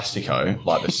reverse elastico,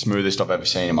 like the smoothest I've ever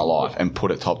seen in my life, and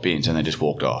put it top bins, and then just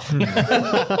walked off.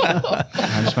 I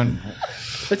just went,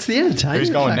 it's the entertainment who's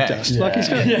going factor. next? Like he's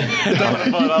got,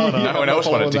 No one else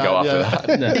wanted to go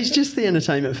after that. he's just the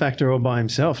entertainment factor all by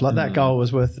himself. Like that goal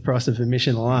was worth the price of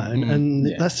admission alone,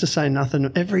 and that's to say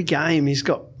nothing. Every game he's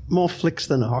got more flicks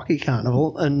than a hockey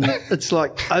carnival, and it's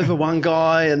like over one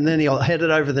guy, and then he'll head it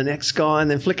over the next guy,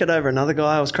 and then flick it over another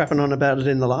guy. I was crapping on about it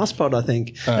in the last pod, I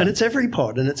think, and it's every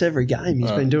pod and it's every game.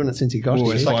 He's been doing it since he got here.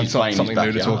 Always find something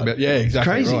new to talk about. Yeah,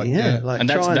 exactly. Crazy, right. yeah. Like And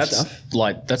that's stuff.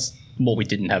 like that's what we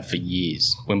didn't have for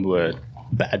years when we were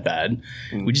bad.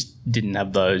 We just didn't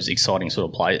have those exciting sort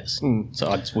of players.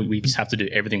 So we just have to do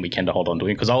everything we can to hold on to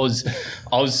him, because I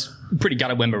was pretty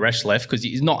gutted when Maresh left, because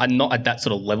he's not at that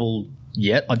sort of level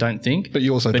yet, I don't think. But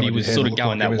you also he thought was you'd sort of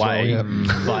handle going the that clock way. as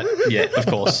well, But yeah, of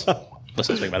course. Let's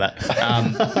not speak about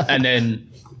that. And then.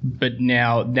 But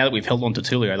now that we've held on to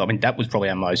Tulio, I mean, that was probably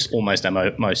our most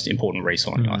important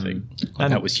re-signing, I think.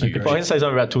 And that was huge. If I can say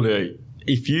something about Tulio,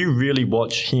 if you really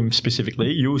watch him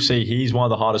specifically, you'll see he's one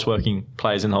of the hardest working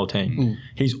players in the whole team.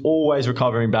 He's always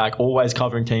recovering back, always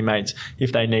covering teammates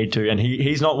if they need to. And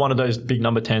he's not one of those big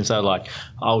number 10s that are like,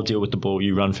 I'll deal with the ball,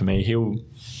 you run for me. He'll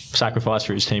sacrifice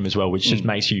for his team as well, which just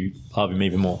makes you love him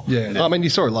even more. Yeah, I mean, you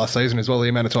saw it last season as well, the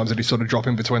amount of times that he sort of drop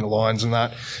in between the lines and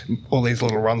that, all these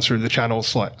little runs through the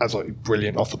channels, like absolutely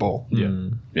brilliant off the ball.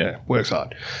 Yeah, works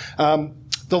hard.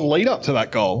 The lead up to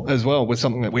that goal as well was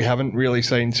something that we haven't really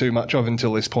seen too much of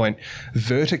until this point.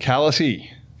 Verticality.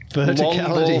 Long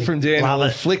ball from Daniel,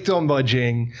 flicked on by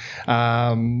Jing.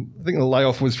 I think the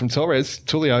layoff was from Torres.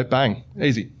 Tulio, bang,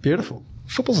 easy. Beautiful.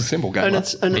 Football's a simple game.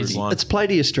 And it's play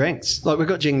to your strengths. Like, we've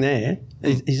got Jing there.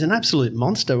 He's an absolute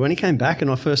monster. When he came back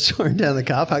and I first saw him down the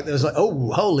car park, there was like,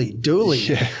 oh, holy dooly.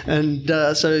 Yeah. And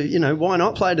so, why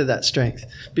not play to that strength?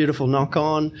 Beautiful knock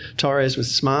on. Torres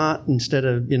was smart. Instead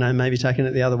of, maybe taking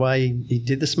it the other way, he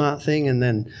did the smart thing. And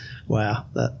then, wow,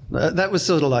 that was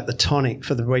sort of like the tonic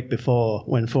for the week before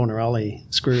when Fornaroli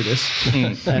screwed us.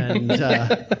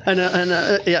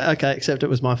 Okay, except it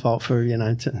was my fault for,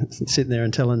 sitting there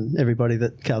and telling everybody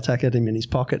that Caltech had him in his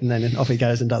pocket, and then off he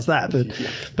goes and does that.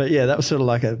 But yeah, that was sort of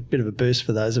like a bit of a boost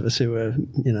for those of us who were,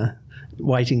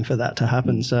 waiting for that to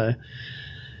happen. So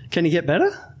can he get better?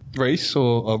 Reece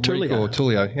or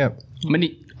Tulio, yeah. I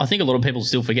mean, I think a lot of people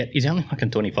still forget he's only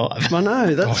fucking 25. I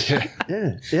know. That's, yeah.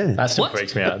 That still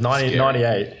freaks me out.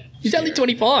 98. He's only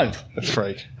 25. That's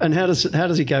freak. And how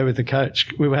does he go with the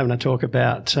coach? We were having a talk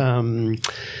about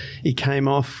he came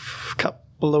off a couple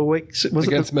of weeks. Was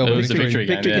against it Melbourne? It was the victory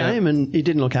game, and he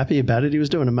didn't look happy about it. He was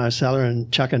doing a Mo Salah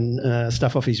and chucking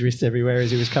stuff off his wrist everywhere as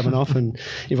he was coming off, and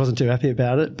he wasn't too happy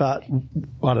about it. But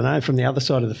I don't know, from the other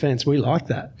side of the fence, we like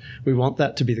that. We want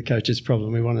that to be the coach's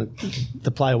problem.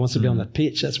 The player wants to be on the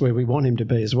pitch. That's where we want him to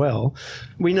be as well.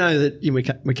 We know that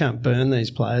we can't burn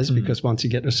these players because once you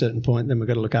get to a certain point, then we've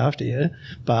got to look after you.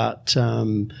 But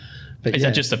is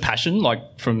that just a passion,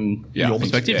 like from your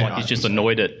perspective? So, like he's just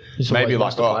annoyed at maybe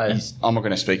like, I'm not going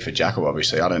to speak for Jackal,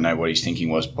 obviously. I don't know what his thinking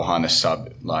was behind the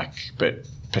sub, but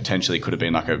potentially could have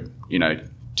been like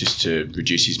just to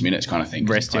reduce his minutes kind of thing.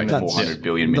 Rest him. 400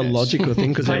 billion minutes. The logical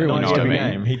thing, because everyone's every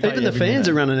game. game. Even the fans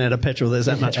are running out of petrol. There's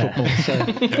that much football. So.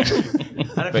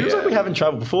 And it feels like we haven't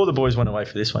travelled before the boys went away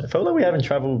for this one. It felt like we haven't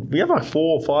travelled. We have like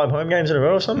 4 or 5 home games in a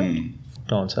row or something.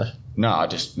 Go on, Sash. No,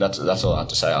 that's all I have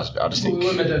to say. I just think We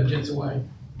were meant to have Jets away.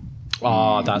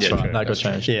 Oh, that's right. True. That got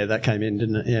changed. Yeah, that came in,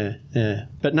 didn't it? Yeah.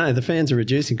 But no, the fans are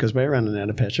reducing because we're running out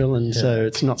of petrol, and so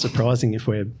it's not surprising if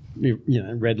we're,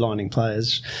 redlining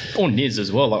players. Or Niz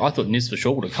as well. Like I thought Niz for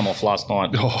sure would have come off last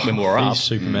night when we were up. He's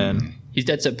Superman. His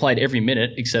dead set played every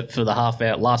minute except for the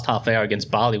last half hour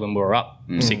against Bali when we were up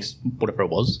 6, whatever it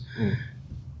was.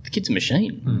 The kid's a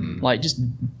machine. Like just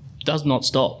does not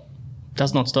stop.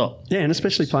 Yeah, and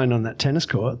especially playing on that tennis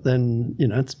court, then,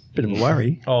 it's a bit of a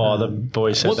worry. Oh, the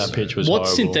boys said that pitch was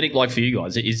What's horrible. synthetic like for you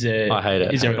guys? Is there, I hate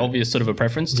it. Is there an obvious sort of a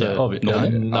preference to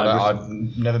normal? I've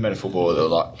never met a footballer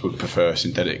that would prefer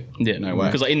synthetic. Yeah, no way.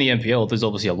 Because in the NPL, there's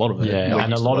obviously a lot of it. Yeah,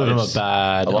 and a lot of them are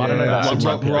bad. A lot of them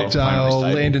are bad. Rockdale,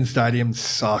 Landon Stadium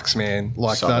sucks, man.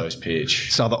 Like Southo's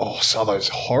pitch. Southo's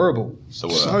horrible. It's the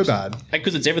worst. So bad.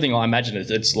 Because it's everything I imagine.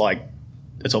 It's like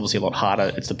it's obviously a lot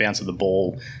harder. It's the bounce of the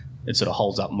ball. It sort of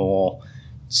holds up more.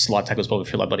 Slide tackles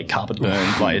probably feel like bloody carpet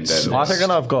burn. Like it's. I reckon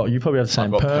you probably have the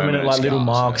same permanent like little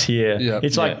marks here. Yeah.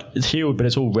 It's like it's healed, but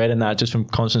it's all red and that just from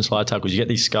constant slide tackles. You get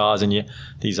these scars and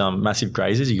these massive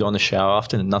grazes. You go in the shower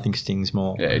after and nothing stings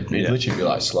more. Yeah, it'd literally be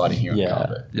like sliding here on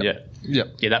carpet. Yeah,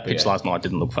 that pitch last night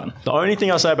didn't look fun. The only thing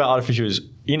I'll say about artificial is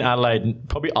in Adelaide,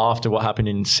 probably after what happened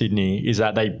in Sydney, is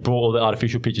that they brought all the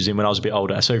artificial pitches in when I was a bit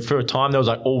older. So for a time, they was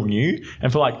like all new.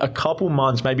 And for like a couple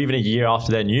months, maybe even a year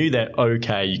after they're new, they're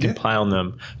okay. You can play on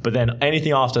them. But then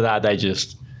anything after that, they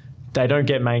don't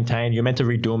get maintained. You're meant to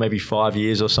redo them every 5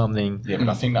 years or something. Yeah, but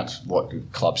I think that's what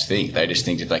clubs think. They just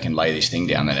think if they can lay this thing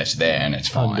down, then it's there and it's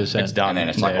fine. 100%. It's done. And then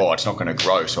it's like, it's not going to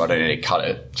grow, so I don't need to cut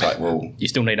it. It's like, well... You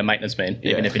still need a maintenance man,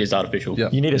 even if it is artificial. Yeah.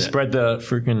 You need to spread the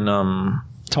freaking...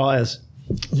 Tyres.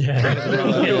 That's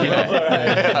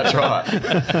right.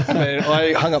 Man,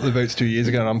 I hung up the boots 2 years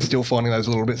ago and I'm still finding those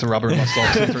little bits of rubber in my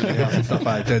socks and through the house and stuff.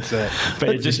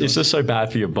 But it's just so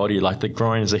bad for your body, like the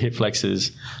groins, the hip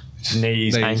flexors,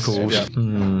 knees, ankles. Yeah.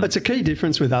 It's a key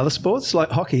difference with other sports like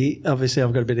hockey. Obviously,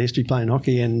 I've got a bit of history playing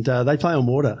hockey, and they play on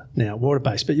water now,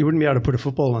 water-based. But you wouldn't be able to put a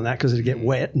football on that because it'd get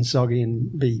wet and soggy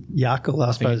and be yuck.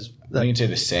 I suppose. I think it's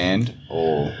either sand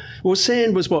or... Well,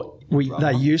 sand was what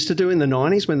they used to do in the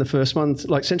 90s when the first ones,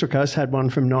 like Central Coast had one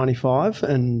from 95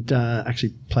 and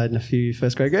actually played in a few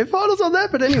first grade grand finals on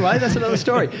that. But anyway, that's another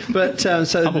story. But so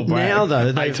now,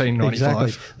 though, 1895.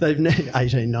 Exactly,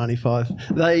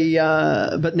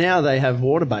 1895. But now they have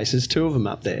water bases, 2 of them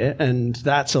up there, and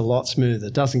that's a lot smoother.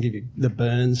 It doesn't give you the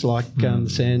burns like the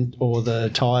sand or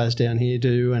the tyres down here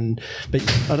do. But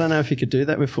I don't know if you could do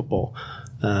that with football.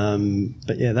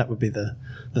 But yeah, that would be the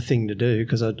thing to do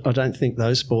because I don't think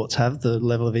those sports have the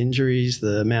level of injuries,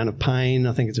 the amount of pain.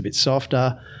 I think it's a bit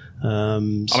softer. I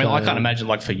mean, I can't imagine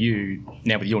like for you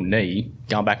now with your knee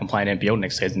going back and playing NPL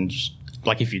next season.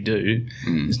 Like if you do,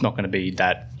 it's not going to be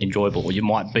that enjoyable. Or you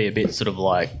might be a bit sort of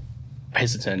like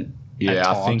hesitant at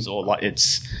times, or like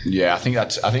it's. Yeah, I think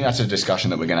that's a discussion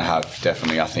that we're going to have.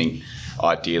 Definitely, I think.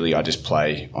 Ideally, I just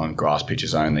play on grass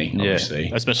pitches only,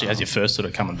 obviously. Especially as you're first sort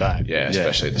of coming back. Yeah,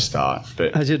 especially at the start.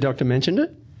 But has your doctor mentioned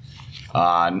it?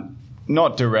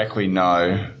 Not directly,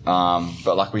 no.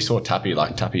 But like we saw Tappy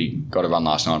got a run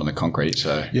last night on the concrete.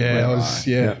 So yeah, it was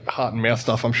heart and mouth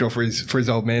stuff. I'm sure for his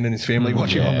old man and his family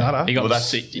watching on that. He got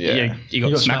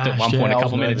smacked at one point a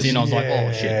couple of minutes in. I was like,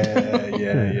 oh shit.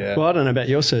 Yeah. Well, I don't know about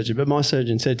your surgeon, but my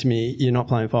surgeon said to me, "You're not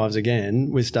playing fives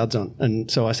again with studs on." And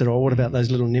so I said, "Oh, what about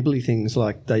those little nibbly things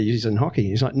like they use in hockey?"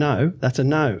 He's like, "No, that's a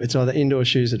no. It's either indoor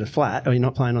shoes that are flat, or you're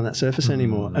not playing on that surface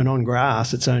anymore. And on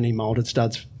grass, it's only moulded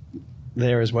studs."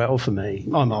 There as well for me.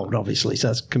 I'm old, obviously,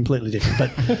 so it's completely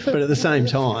different. But at the same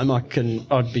time,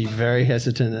 I'd be very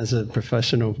hesitant as a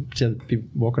professional to be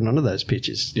walking onto those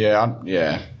pitches.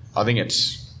 Yeah. I think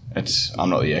it's. I'm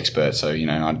not the expert, so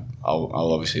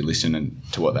I'll obviously listen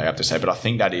to what they have to say. But I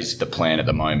think that is the plan at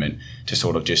the moment to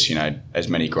sort of just as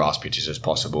many grass pitches as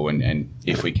possible, and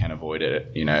if we can avoid it,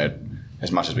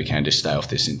 as much as we can, just stay off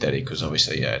this synthetic because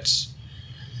obviously, it's.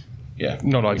 Yeah,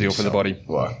 not ideal for the body.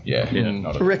 Well,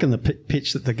 I reckon the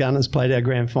pitch that the Gunners played our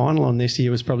grand final on this year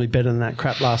was probably better than that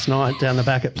crap last night down the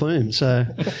back at Plume. So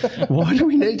why do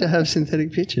we need to have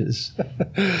synthetic pitches?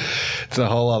 It's a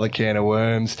whole other can of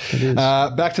worms. It is.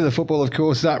 Back to the football, of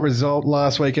course. That result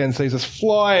last weekend sees us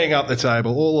flying up the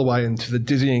table all the way into the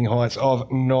dizzying heights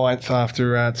of ninth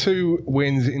after 2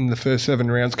 wins in the first 7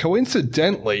 rounds.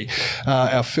 Coincidentally,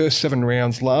 our first 7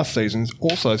 rounds last season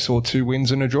also saw 2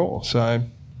 wins and a draw. So...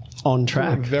 on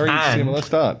track. Very similar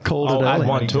start. Called it early. Add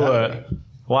one to it.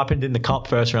 What happened in the Cup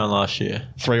first round last year?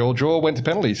 3-3 draw, went to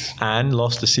penalties. And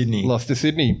lost to Sydney.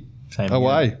 Same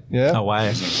away. Yeah. Away.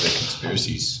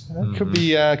 Conspiracies. Could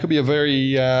be a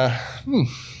very...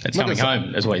 it's coming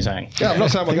home, is what you're saying. Yeah, I'm not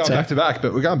saying we're going back to back,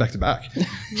 but we're going back to back.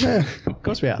 Yeah, of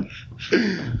course we are.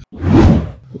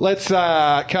 Let's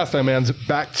cast our minds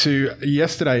back to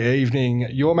yesterday evening.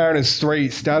 Your Mariners 3,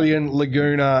 Stallion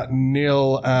Laguna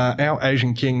 0. Our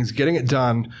Asian Kings getting it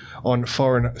done on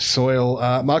foreign soil.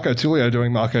 Marco Tullio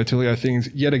doing Marco Tullio things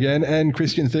yet again, and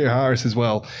Christian Theoharis as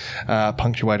well,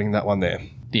 punctuating that one there.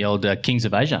 The old Kings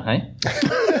of Asia, hey?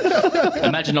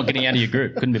 Imagine not getting out of your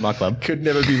group. Couldn't be my club. Could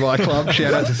never be my club.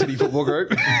 Shout out to City Football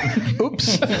Group.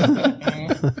 Oops.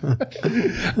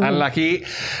 Unlucky.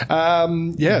 Look,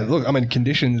 I mean,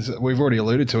 conditions, we've already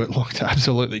alluded to it, looked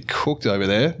absolutely cooked over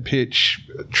there. Pitch,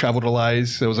 travel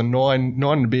delays. There was a 9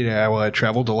 and a bit hour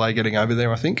travel delay getting over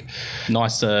there, I think.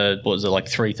 Nice, what was it, like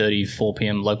 3:30, 4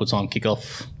 p.m. local time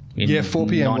kickoff. 4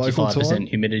 p.m. local time. 95%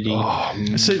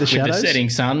 humidity. See the shadows? With the setting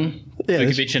sun.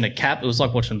 Vukovic in a cap. It was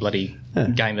like watching a bloody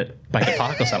game at Baker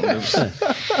Park or something. It was,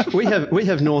 We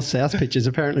have north-south pitches.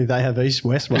 Apparently they have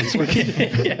east-west ones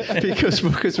because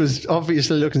Bookers was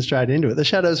obviously looking straight into it. The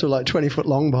shadows were like 20 foot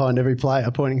long behind every player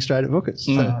pointing straight at Bookers.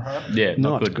 So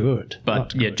not good.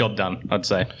 But job done, I'd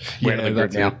say. We're in the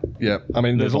group now. Yeah, I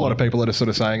mean, there's a lot of people that are sort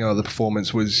of saying, "Oh, the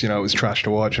performance was, it was trash to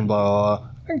watch," and blah, blah, blah.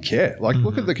 I don't care. Like,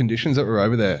 look at the conditions that were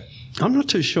over there. I'm not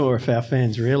too sure if our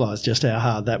fans realise just how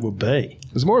hard that would be.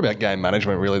 It was more about game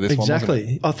management, really, this one, wasn't it?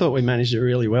 Exactly. I thought we managed it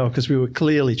really well because we were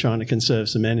clearly trying to conserve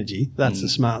some energy. That's the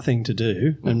smart thing to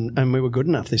do. And we were good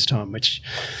enough this time, which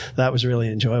that was really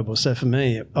enjoyable. So for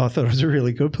me, I thought it was a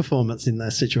really good performance in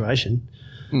that situation.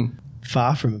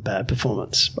 Far from a bad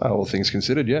performance. All things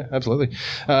considered, yeah, absolutely.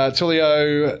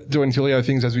 Tulio doing Tulio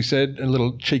things, as we said, a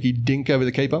little cheeky dink over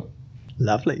the keeper.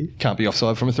 Lovely. Can't be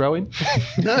offside from a throw-in.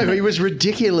 No, he was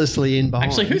ridiculously in behind.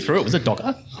 Actually, who threw it? Was it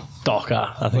Docker?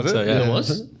 Docker, I think Was so, it? yeah. It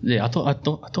was? Yeah, I thought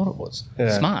it was.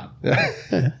 Yeah. Smart. Yeah.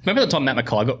 Remember the time Matt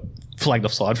Mackay got flagged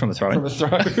offside from a throw-in?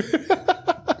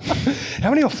 How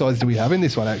many offsides do we have in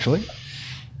this one, actually?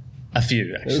 A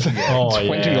few, actually. Oh, 20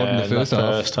 odd in the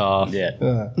first half.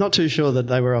 Yeah. Not too sure that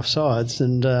they were offsides,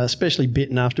 and especially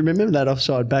bitten after. Remember that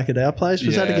offside back at our place?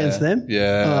 Was that against them?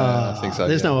 Yeah, I think so.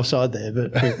 There's no offside there,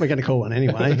 but we're going to call one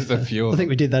anyway. There's a few of I think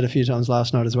we did that a few times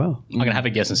last night as well. I'm going to have a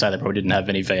guess and say they probably didn't have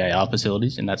any VAR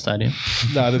facilities in that stadium.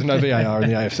 No, there's no VAR in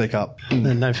the AFC Cup.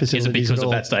 And no Is facilities it because at of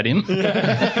all. that stadium?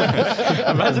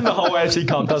 Imagine the whole AFC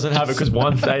Cup doesn't have it because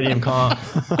one stadium can't.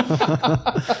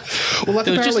 Well, that's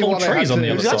There was just apparently all why they trees had on the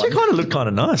to- other It actually side. kind of looked kind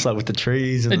of nice, like with the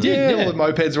trees. And It did. Yeah, all the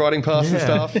mopeds riding past and Yeah.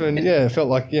 stuff, and it felt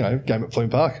like game at Flume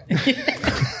Park.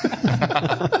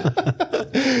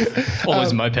 All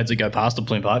those mopeds that go past the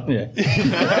Plume Park. Yeah.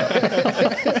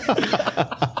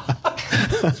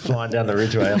 flying down the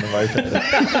ridgeway on the moped.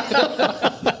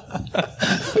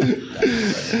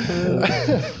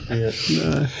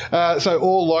 So,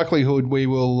 all likelihood, we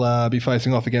will be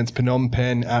facing off against Phnom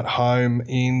Penh at home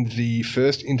in the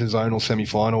first interzonal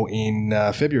semi-final in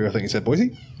February, I think you said,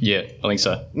 Boise. Yeah, I think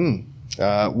so.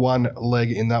 One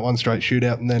leg in that one, straight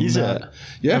shootout, and then Is it?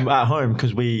 yeah, At home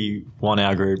because we won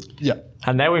our group. yeah.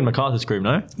 And they were in MacArthur's group,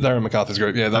 no? They're in MacArthur's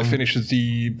group. Yeah, they finished as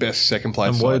the best second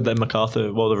place. And what side.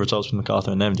 were the results from MacArthur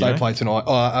and them? Do you They know? play tonight.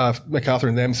 MacArthur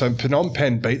and them. So Phnom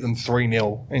Penh beat them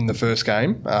 3-0 in the first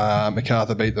game.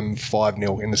 MacArthur beat them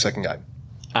 5-0 in the second game.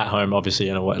 At home, obviously,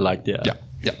 in a way. Like, yeah.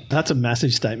 Yeah. That's a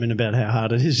massive statement about how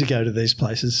hard it is to go to these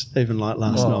places, even like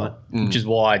last night. Which is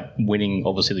why winning,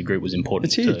 obviously, the group was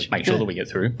important It's huge. to make sure Yeah. that we get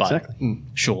through. But Exactly.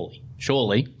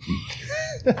 surely,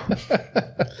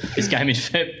 this game in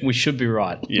Feb, we should be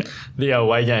right. Yeah. The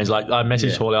away games, like I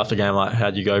messaged Yeah. Hall after the game, like,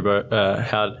 how'd you go, bro?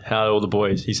 How are all the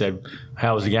boys? He said,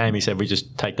 how was the game? He said, we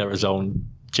just take that result and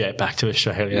jet back to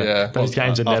Australia. Yeah. Those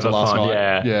games are After never last fun.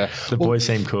 night. Yeah. The Well, boys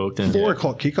seem cooked. And 4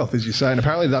 o'clock kickoff, as you say, and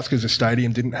apparently that's because the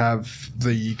stadium didn't have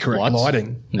the correct Lights?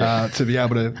 lighting to be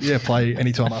able to play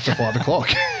any time after 5 o'clock.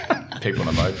 People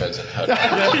on the mopeds at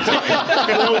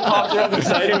the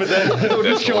stadium with them. They were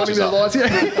just shining their lights. Yeah.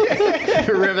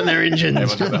 Revving their engines.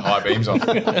 Everyone's got the high beams on.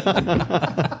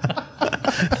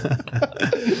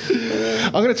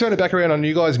 I'm going to turn it back around on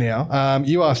you guys now.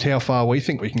 You asked how far we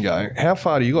think we can go. How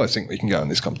far do you guys think we can go in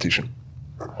this competition?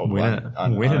 Winning it. I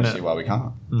Winning don't see it. why we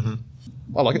can't.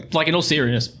 I like it. Like in all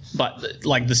seriousness, but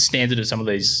like the standard of some of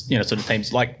these, sort of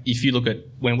teams. Like if you look at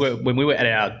when we were at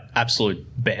our absolute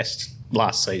best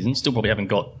last season, still probably haven't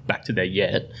got back to there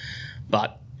yet,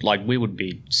 but like we would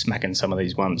be smacking some of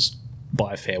these ones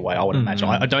by a fair way, I would imagine.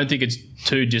 I don't think it's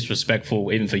too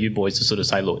disrespectful even for you boys to sort of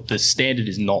say, look, the standard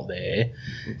is not there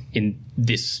in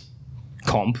this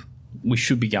comp. We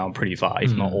should be going pretty far,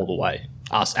 if not all the way.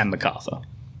 Us and MacArthur,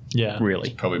 Yeah. really.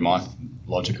 Probably my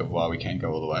logic of why we can't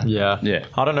go all the way. Yeah. Yeah.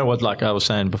 I don't know what, like I was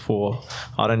saying before,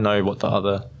 I don't know what the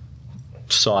other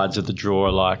sides of the draw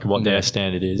are like, what their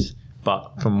standard is.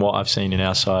 But from what I've seen in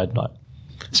our side, like,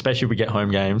 especially if we get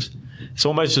home games, it's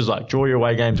almost just like draw your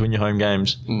away games, win your home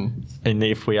games. And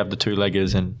if we have the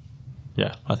 2-leggers, and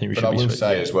yeah, I think we But should I be will sweet.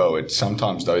 say as well, it's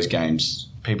sometimes those games,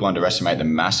 people underestimate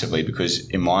them massively because,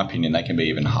 in my opinion, they can be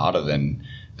even harder than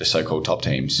the so-called top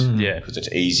teams. Yeah. Because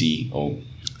it's easy or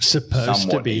Supposed to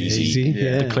somewhat be easy. easy.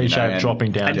 Yeah. Cliche of and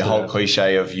dropping down. And the to whole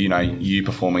cliche of, you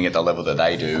performing at the level that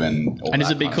they do and all And is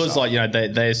that it kind of because, stuff.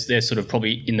 like, they're sort of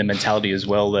probably in the mentality as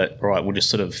well that, all right, we'll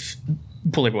just sort of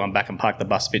pull everyone back and park the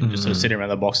bus a bit and just sort of sit around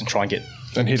the box and try and get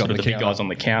And hit sort on of the big counter. guys on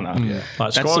the counter. Yeah.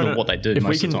 That's sort of what they do If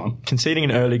most we of the can, time. conceding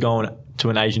an early goal to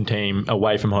an Asian team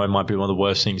away from home might be one of the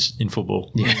worst things in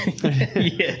football. Yeah.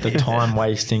 The time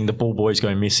wasting, the ball boys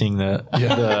go missing, the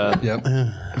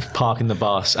parking the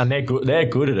bus, and they're good. They're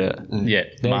good at it. Yeah.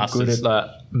 They're good at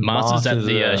that. Masters at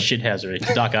the of shithousery,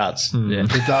 dark arts. Yeah.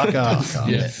 The dark arts.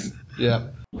 Yes. Yeah.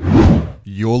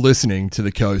 You're listening to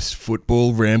the Coast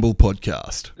Football Ramble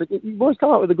podcast. You boys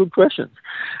come up with a good question.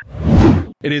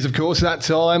 It is, of course, that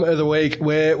time of the week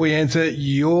where we answer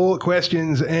your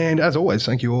questions. And as always,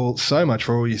 thank you all so much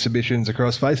for all your submissions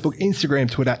across Facebook, Instagram,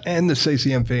 Twitter, and the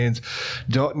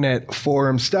ccmfans.net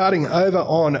forum. Starting over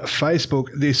on Facebook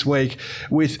this week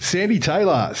with Sandy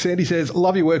Taylor. Sandy says,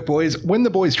 love your work, boys. When the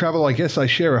boys travel, I guess they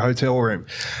share a hotel room.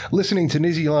 Listening to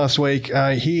Nizzy last week,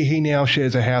 he now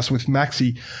shares a house with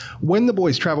Maxi. When the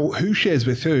boys travel, who shares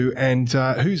with who and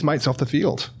who's mates off the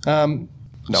field?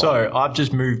 So I've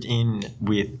just moved in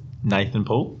with Nathan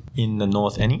Paul in the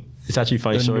North Enny. It's actually a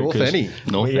funny The story. North 'cause Enny.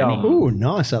 Ooh,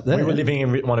 nice up there. We were living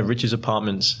in one of Rich's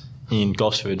apartments in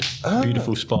Gosford.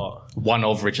 Beautiful spot. One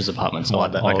of Rich's apartments. I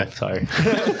like that. Okay. Sorry. And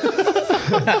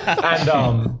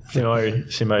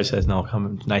Simo says, "No,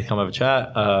 Nathan, come have a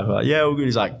chat." Like, yeah, all good.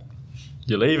 He's like,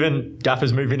 "You're leaving.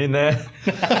 Gaffer's moving in there."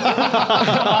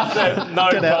 I said, "No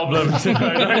problem.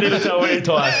 Simo, don't need to tell me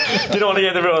twice." Didn't want to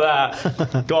get in the middle of that.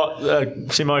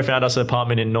 Simo found us an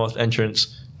apartment in North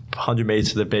Entrance, 100 metres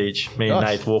to the beach. Me and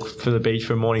Nice. Nate walked for the beach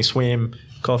for a morning swim,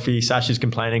 coffee. Sash is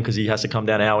complaining because he has to come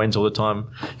down our ends all the time.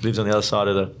 He lives on the other side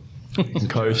of the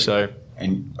coast, so.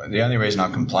 And the only reason I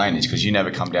complain is because you never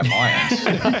come down my ends.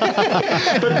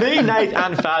 But me, Nate,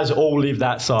 and Faz all live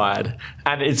that side,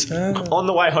 and it's on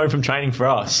the way home from training for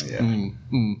us. Yeah. And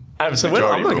so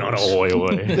I'm not going to oi.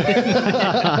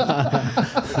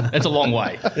 It's a long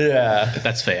way. Yeah.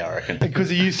 That's fair, I reckon.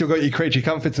 Because you still got your creature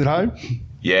comforts at home?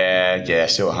 Yeah,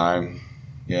 still at home.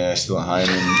 Yeah, still at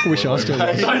home. And Wish I still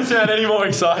was. Don't sound any more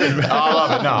excited, man. I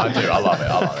love it. No, I do. I love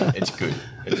it. It's good.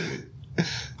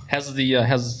 How's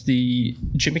the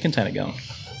shipping container going?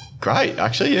 Great,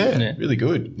 actually, yeah. Yeah. Really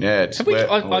good. Yeah, we're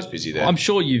always busy there. I'm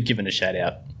sure you've given a shout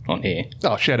out on here.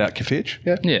 Oh, shout out Kafitch.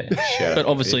 Yeah. Yeah. Shout But out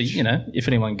obviously, Fitch. if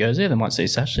anyone goes there, they might see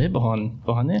Sash there behind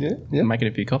there. Yeah. Making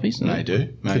a few coffees. They do.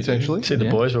 Potentially. See, the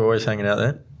boys were always hanging out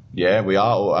there. Yeah, we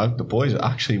are. The boys,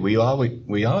 actually, we are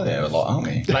there a lot, aren't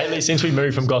we? Lately, since we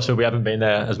moved from Gosford, we haven't been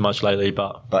there as much lately,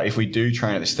 but But if we do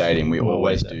train at the stadium, we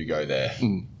always do go there.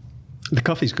 The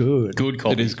coffee's good. Good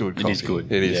coffee. It is good. It is coffee.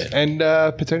 good. It is. Yeah. And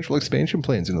potential expansion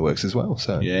plans in the works as well.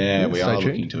 So Yeah, we stay are tuned.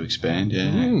 looking to expand.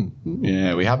 Yeah,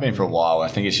 yeah, we have been for a while. I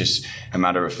think it's just a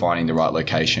matter of finding the right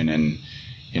location, and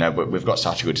we've got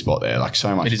such a good spot there. Like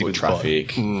so much It is a good good spot.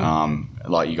 traffic.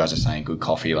 Like you guys are saying, good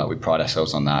coffee. Like we pride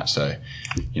ourselves on that. So,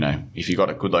 if you've got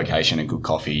a good location and good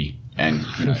coffee, and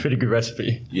pretty good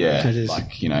recipe. yeah, It is.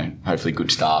 hopefully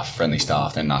good staff, friendly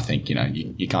staff, then I think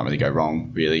you can't really go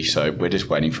wrong, really. So we're just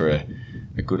waiting for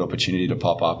a good opportunity to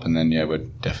pop up, and then we're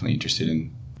definitely interested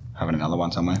in having another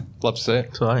one somewhere. Love to see it.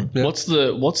 Exciting. Yeah. What's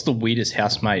the weirdest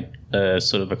housemate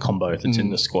sort of a combo that's in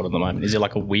the squad at the moment? Is it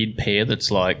like a weird pair that's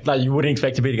like Like you wouldn't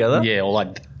expect to be together? yeah, or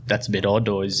like that's a bit odd,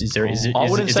 or is there I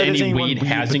wouldn't is say there there's any anyone weird but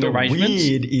housing the arrangements?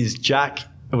 Weird is Jack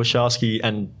Wachowski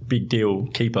and Big Deal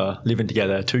keeper living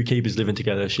together. Two keepers living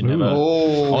together should never.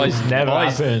 Oh, it's Never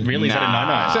happened. Really, is that a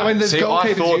no-no? So, I mean, there's See, I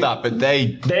goalkeepers thought you- that, but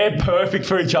They're perfect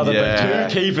for each other, Yeah.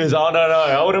 but two keepers. Oh no,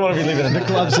 I wouldn't want to be living in the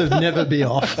Gloves would never be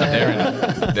off.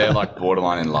 they're like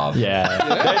borderline in love.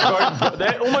 Yeah,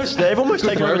 they've almost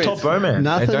taken over bromance. top bromance. They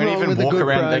Nothing don't wrong even with a walk good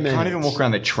around. They bromance. can't even walk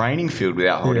around the training field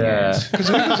without holding Yeah. hands. Because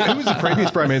who was the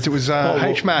previous bromance? It was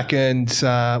H-Mac and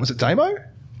was it Damo?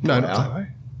 No, not Damo.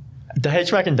 The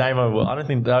H-Mac and Damo, well, I don't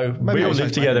think they we all H-Mac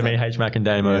live together, me, H-Mac and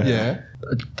Damo. Yeah.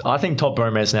 I think top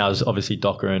bromance now is obviously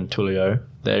Docker and Tulio.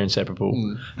 They're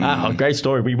inseparable. Great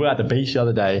story. We were at the beach the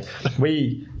other day.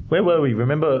 Where were we?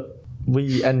 Remember,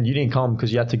 and you didn't come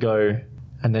because you had to go,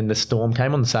 and then the storm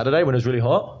came on Saturday when it was really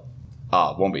hot.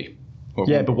 Wombi.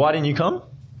 Yeah, but why didn't you come?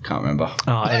 Can't remember.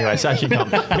 Anyway, so actually come.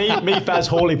 me, Faz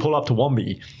Hawley pull up to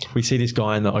Wombi. We see this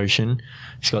guy in the ocean.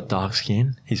 He's got dark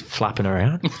skin. He's flapping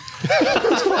around. He's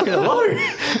fucking alone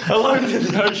in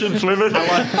the ocean swimming.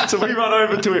 So we run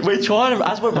over to it. We try to,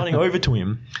 as we're running over to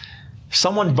him,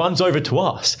 someone runs over to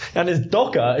us, and there's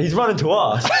Docker, he's running to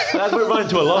us, and as we're running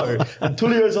to a low, and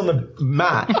Tulio's on the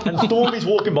mat, and Stormy's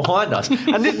walking behind us.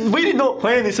 And we did not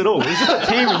plan this at all. It was just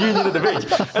a team reunion at the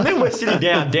beach. And then we're sitting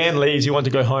down, Dan leaves, he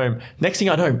wanted to go home. Next thing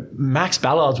I know, Max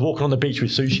Ballard's walking on the beach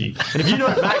with sushi. And if you know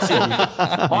Maxie,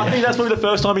 I think that's probably the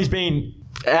first time he's been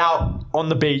out on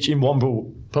the beach in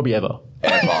Womble, probably ever.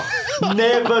 ever.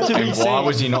 Never to be And seen. why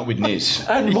was he not with Niz?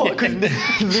 And what? Because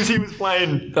Nizzy was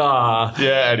playing.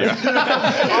 Yeah, anyway.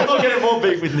 I'm not getting more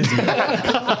beef with Nizzy.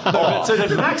 But so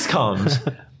then Max comes.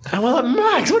 And we're like,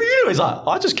 Max, what are you doing? He's like,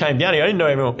 I just came down here. I didn't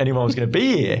know anyone was going to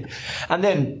be here. And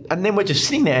then we're just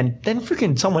sitting there, and then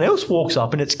freaking someone else walks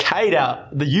up, and it's Cade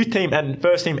out, the youth team and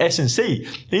first team S&C.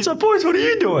 And he's like, boys, what are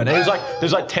you doing? And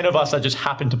there's like 10 of us that just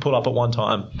happened to pull up at one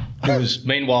time. It was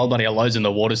Meanwhile, buddy, Lowe's in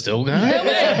the water still. hello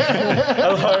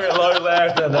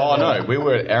left. And then, No, we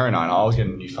were at Aeronine. I was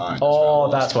getting a new phone.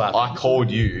 That's what I called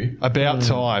you. About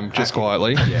time, just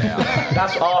quietly. Yeah.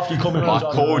 That's after you called me. I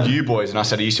called you boys and I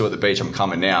said, are you still at the beach? I'm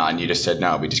coming now. And you just said,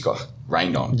 no, we just got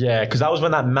rained on. Yeah, because that was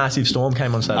when that massive storm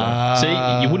came on Saturday.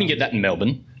 See, you wouldn't get that in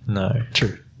Melbourne. No.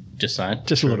 True. Just saying.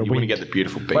 Just a little You wind. wouldn't get the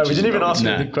beautiful beaches. Wait, we didn't even in ask you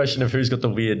Melbourne. the question of who's got the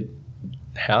weird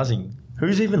housing.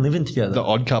 Who's even living together? The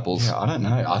odd couples. Yeah, I don't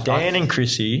know. Dan and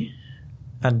Chrissy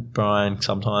and Brian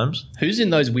sometimes. Who's in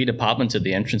those weird apartments at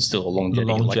the entrance to the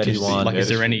Longevity? The Longevity one. Like, is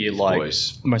there any Youth like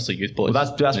boys. mostly youth boys?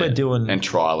 Well, that's where Dylan And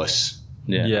Trialists.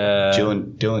 yeah.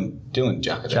 Dylan,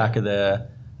 Jack. Jack are there.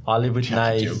 I live with Jack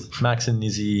and Nate, Jill. Max and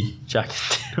Nizzy, Jack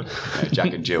and Jill.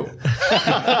 Jack and Jill.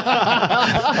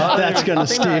 That's going to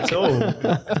stick. That's all.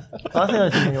 I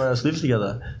don't think anyone else lives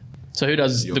together. So who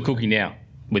does the cooking now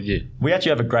with you? We actually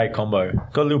have a great combo.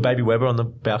 Got a little baby Weber on the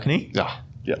balcony.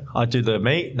 Yeah. I do the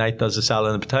meat. Nate does the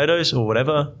salad and the potatoes or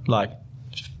whatever. Like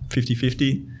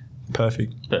 50-50.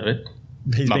 Perfect. Perfect.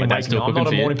 He's Mum been and Dad waking still me. I'm cooking not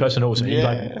for a you? morning person also. He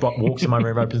walks in my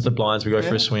room, opens the blinds, we go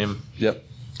for a swim. Yep.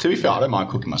 To be fair, I don't mind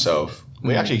cooking myself.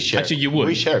 We actually share. Actually, you would.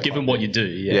 We share it given quite what a you bit. do.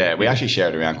 Yeah, we actually share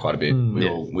it around quite a bit.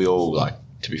 Yeah. We all like.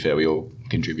 To be fair, we all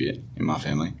contribute in my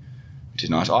family, which is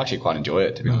nice. I actually quite enjoy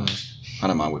it. To be honest, I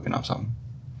don't mind whipping up something.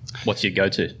 What's your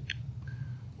go-to?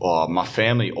 Oh, my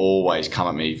family always come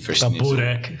at me for schnitzel.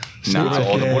 Burek. No,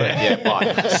 or the Burek, yeah,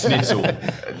 but schnitzel.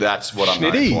 That's what I'm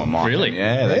known Schnitty? for. in my Really?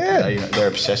 family. Yeah, they're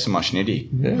obsessed with my schnitty.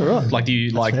 Yeah, right. Like, do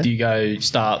you go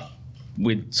start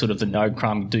with sort of the no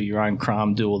crumb, do your own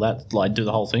crumb, do all that, like do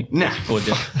the whole thing? Nah. Or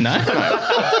just, no?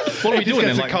 What are we doing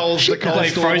then? gets the Coles- the Coles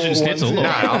like frozen store schnitzel?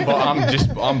 ones,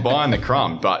 No, I'm buying the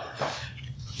crumb, but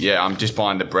yeah, I'm just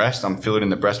buying the breast. I'm filleting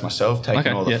the breast myself,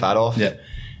 taking all the fat off,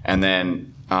 and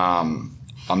then I'm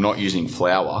not using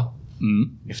flour.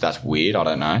 If that's weird, I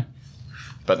don't know.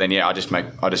 But then I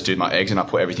just do my eggs and I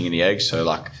put everything in the eggs. So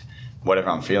like whatever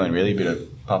I'm feeling, really, a bit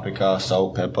of paprika,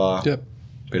 salt, pepper,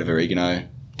 bit of oregano.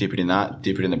 Dip it in that.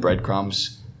 Dip it in the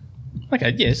breadcrumbs.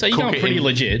 Okay, yeah. So you're going pretty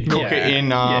legit. Cook it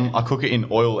in. I cook it in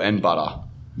oil and butter.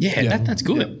 Yeah, that's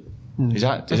good. Is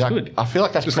that good. I feel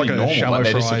like that's Just pretty like a normal. shallow But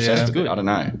they're just fry, obsessed yeah. with it. I don't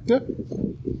know. Yeah.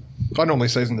 I normally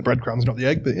season the breadcrumbs, not the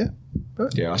egg, but yeah.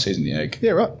 Yeah, I season the egg.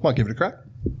 Yeah, right. Might give it a crack.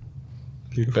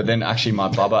 But then actually my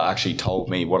bubba actually told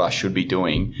me what I should be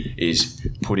doing is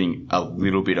putting a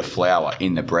little bit of flour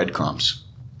in the breadcrumbs.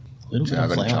 So I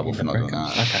got in trouble for not doing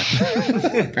that.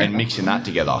 Okay. And mixing that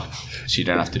together so you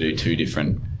don't have to do two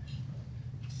different.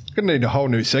 Going to need a whole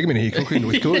new segment here, cooking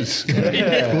with Kuz.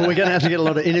 Well, we're going to have to get a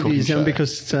lot of interviews done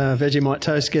because Vegemite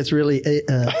toast gets really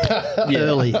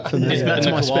early for me. Nisbet That's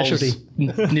and my the Koalas- specialty.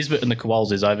 Nisbet and the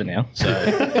Koalas is over now, so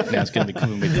now it's going to be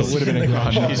cooking with Would have been a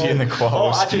grudge. Is he in the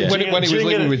quals? When he was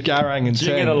living with Garang and Jing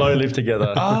Sam. and a Low live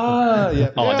together.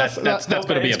 Yeah. Oh, Yeah, that's got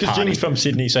to be a Because party. Jimmy's from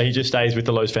Sydney, so he just stays with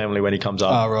the Lowe's family when he comes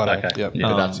up. Oh, right. Okay. Yep.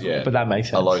 But that's But that makes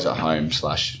sense. Alo's at home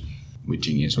 / with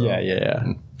Jingy as well. Yeah.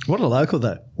 What a local,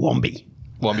 though. Wombi.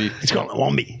 Wombi. It's got the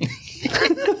Wombi.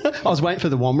 I was waiting for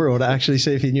the Womborough to actually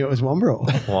see if he knew it was Womborough.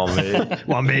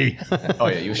 Wombi. Oh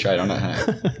yeah, you were straight on it, hey?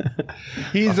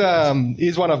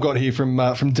 Here's one I've got here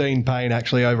from Dean Payne,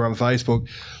 actually, over on Facebook.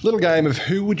 Little game of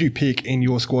who would you pick in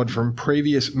your squad from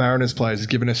previous Mariners players has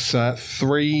given us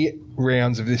 3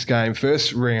 rounds of this game.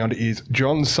 First round is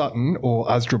John Sutton or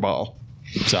Asdrubal.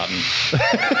 Sutton.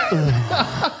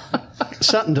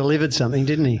 Sutton delivered something,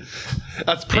 didn't he?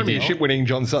 That's premiership winning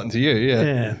John Sutton to you, yeah.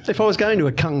 Yeah. If I was going to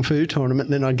a kung fu tournament,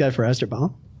 then I'd go for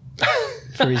Asdrubal.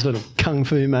 For his little kung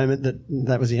fu moment,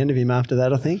 that was the end of him after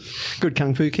that, I think. Good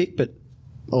kung fu kick, but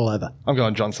all over. I'm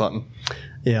going John Sutton.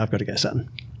 Yeah, I've got to go Sutton.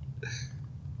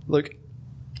 Luke?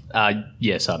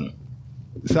 Yeah, Sutton.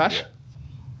 Sash?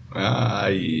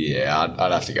 Yeah,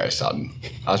 I'd have to go Sutton.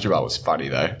 Asdrubal was funny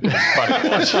though. It was funny to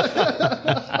watch.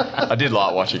 I did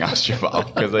like watching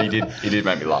Asdrubal because he did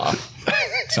make me laugh.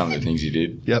 Some of the things he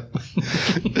did. Yep.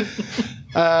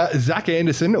 Zach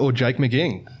Anderson or Jake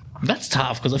McGing? That's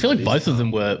tough because I feel like both of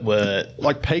them were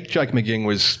Like peak Jake McGing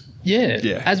was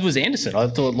yeah. As was Anderson. I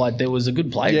thought like there was a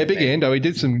good player. big Ando. He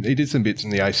did some bits in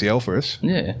the ACL for us.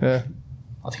 Yeah. Yeah.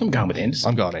 I think I'm going with Anderson.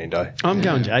 I'm going Ando. I'm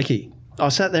going Jakey. I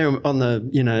sat there on the,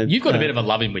 You've got a bit of a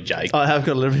love-in with Jake. I have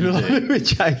got a little bit of love with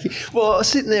Jake. Well, I was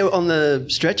sitting there on the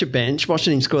stretcher bench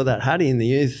watching him score that hattie in the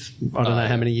youth, I don't know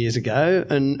how many years ago,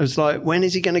 and it was like, when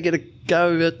is he going to get a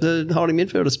go at the holding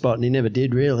midfielder spot? And he never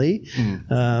did, really.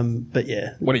 But,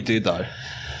 yeah. When he did, though.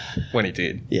 When he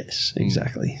did. Yes,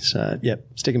 exactly. So, yep,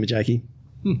 sticking with Jakey.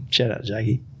 Shout out to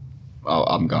Jakey. Oh,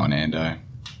 I'm going Ando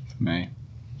for me.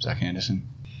 Zach Anderson.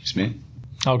 Smith.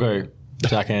 I'll go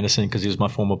Zach Anderson because he was my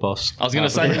former boss. I was going to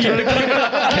say,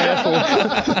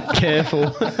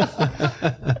 Careful.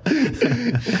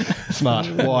 Smart,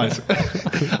 wise.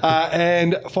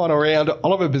 And final round,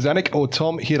 Oliver Bozanic or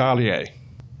Tom Hiralier?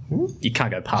 you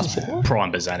can't go past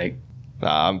prime Bozanic.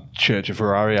 Church of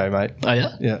Ferrario, mate. Oh,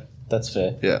 yeah? Yeah. That's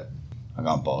fair. Yeah. I'm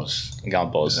going Boz. I'm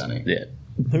going Boz. Bozanic. Yeah.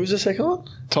 Who was the second one?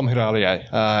 Tom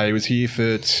Hiralier. He was here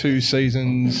for 2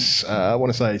 seasons, I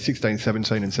want to say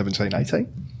 16-17 and 17-18.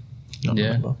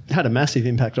 Yeah. Had a massive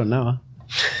impact on Noah.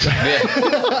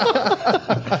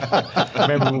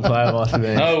 Memorable player must have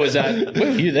been. Oh, was that?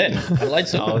 Where were you then? Adelaide,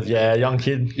 so. Oh, yeah, young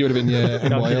kid. You would have been,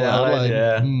 Young kid Adelaide,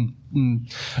 yeah.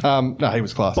 No, he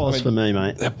was class. Boz for me,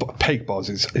 mate. Peak Boz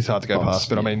is hard to go past,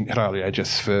 but I mean, Hiralier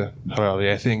just for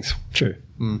Hiralier things. True.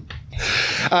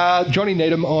 Johnny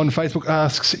Needham on Facebook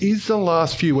asks, is the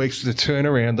last few weeks the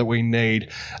turnaround that we need?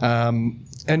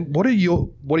 And what are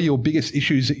your biggest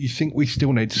issues that you think we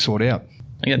still need to sort out?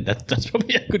 Yeah, that's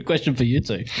probably a good question for you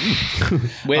too.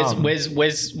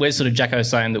 Where's sort of Jacko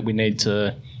saying that we need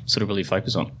to sort of really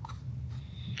focus on?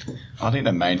 I think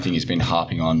the main thing he's been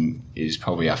harping on is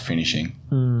probably our finishing.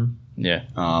 Yeah.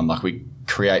 Like we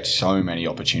create so many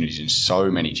opportunities and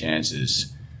so many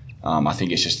chances. I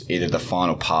think it's just either the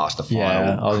final pass, the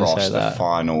final cross, the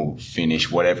final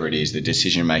finish, whatever it is, the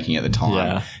decision making at the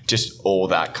time. Yeah. Just all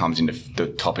that comes into the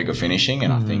topic of finishing,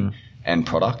 and I think end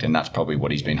product, and that's probably what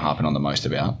he's been harping on the most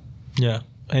about. Yeah,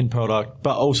 end product.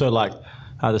 But also, like,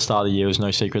 at the start of the year, it was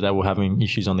no secret that we're having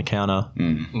issues on the counter.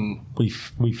 We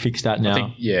fixed that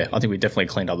now. I think we definitely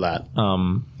cleaned up that.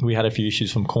 We had a few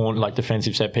issues from corner, like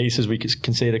defensive set pieces. We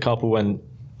conceded a couple when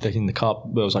in the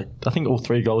cup. There was like, I think all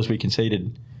 3 goals we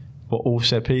conceded were all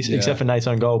set pieces, except for Nate's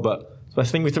own goal. But I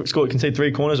think we conceded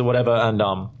 3 corners or whatever, and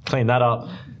cleaned that up.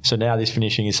 So now this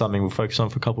finishing is something we'll focus on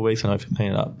for a couple of weeks and hopefully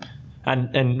clean it up.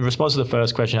 And in response to the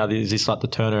first question, how is this like the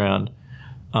turnaround?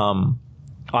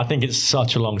 I think it's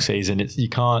such a long season. You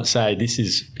can't say this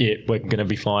is it. We're going to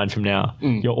be fine from now.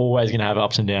 You're always going to have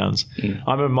ups and downs.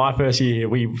 I remember my first year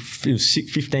here, it was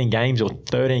 15 games or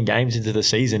 13 games into the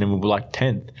season, and we were like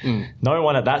 10th. No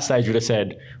one at that stage would have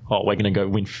said, "Oh, we're going to go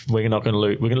win. We're not going to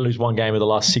lose. We're going to lose 1 game of the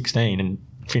last 16 and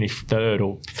finish 3rd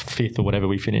or 5th or whatever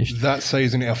we finished." That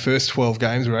season, our first 12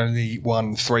 games, we only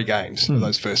won 3 games of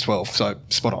those first 12. So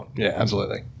spot on. Yeah,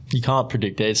 absolutely. You can't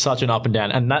predict it. It's such an up and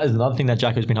down. And that is another thing that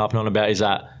Jacko's been harping on about, is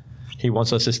that he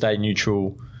wants us to stay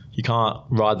neutral. You can't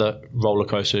ride the roller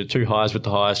coaster. 2 highs with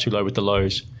the highs, 2 low with the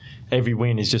lows. Every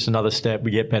win is just another step.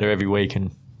 We get better every week,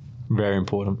 and very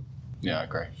important. Yeah, I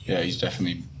agree. Yeah, he's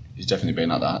definitely been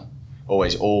like that.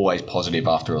 Always positive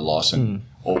after a loss, and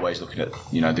always looking at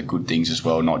the good things as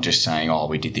well. Not just saying, "Oh,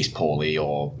 we did this poorly,"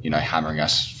 or hammering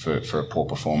us for a poor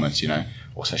performance.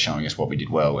 Also showing us what we did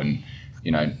well, and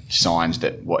signs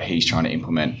that what he's trying to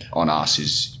implement on us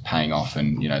is paying off,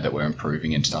 and that we're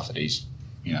improving and stuff that he's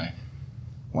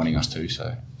wanting us to.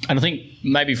 So, and I think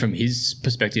maybe from his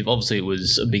perspective, obviously it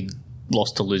was a big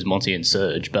loss to lose Monty and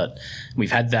Serge, but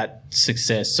we've had that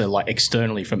success. So like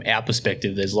externally from our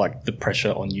perspective, there's like the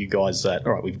pressure on you guys that,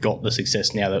 all right, we've got the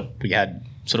success now that we had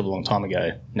sort of a long time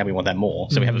ago. Now we want that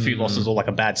more. So we have a few losses or like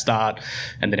a bad start,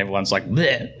 and then everyone's like,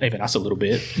 bleh, even us a little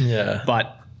bit. Yeah.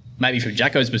 But maybe from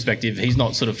Jacko's perspective, he's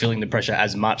not sort of feeling the pressure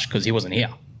as much because he wasn't here.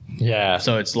 Yeah.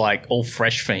 So it's like all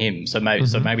fresh for him. So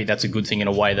maybe that's a good thing in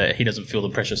a way that he doesn't feel the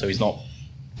pressure, so he's not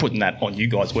putting that on you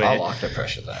guys. Where I like the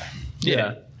pressure though.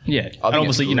 Yeah. And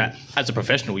obviously, as a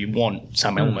professional, you want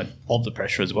some element of the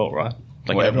pressure as well, right?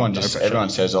 Like everyone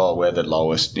says, "Oh, we're the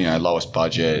lowest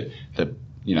budget, the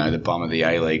bum of the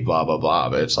A League, blah blah blah."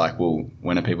 But it's like, well,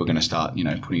 when are people going to start,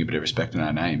 putting a bit of respect in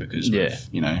our name? Because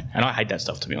and I hate that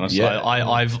stuff, to be honest. Yeah.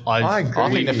 I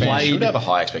think the fans should have a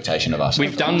high expectation of us.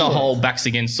 We've done the whole backs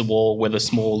against the wall, we're the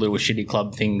small little shitty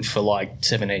club thing for like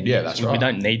 17 years. Yeah, that's right. We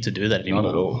don't need to do that anymore. Not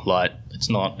at all. Like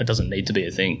it doesn't need to be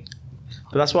a thing.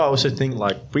 But that's why I also think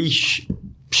like we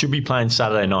should be playing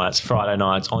Saturday nights, Friday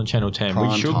nights on Channel 10.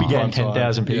 We should be getting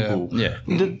 10,000 people. Yeah.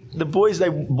 The boys,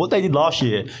 what they did last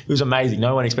year, it was amazing.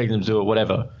 No one expected them to do it,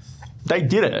 whatever. They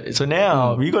did it. So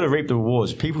now you've got to reap the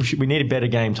rewards. We need better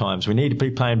game times. We need to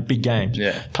be playing big games.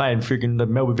 Yeah. Playing freaking the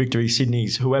Melbourne Victory,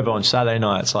 Sydney's, whoever on Saturday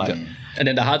nights. Like, And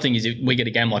then the hard thing is if we get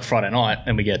a game like Friday night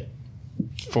and we get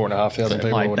 4,500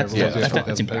 people or whatever.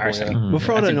 That's embarrassing. Well,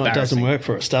 Friday night doesn't work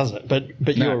for us, does it?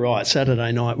 But you're right.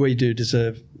 Saturday night, we do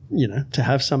deserve, to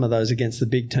have some of those against the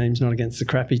big teams, not against the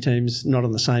crappy teams, not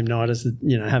on the same night as,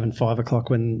 having 5 o'clock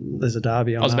when there's a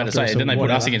derby on. I was about to say, then they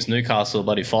put us against Newcastle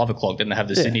bloody 5 o'clock, then they have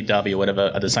the Sydney derby or whatever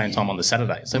at the same time on the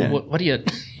Saturday. So what do you...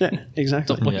 Yeah,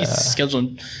 exactly. What are you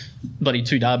scheduling bloody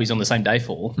 2 derbies on the same day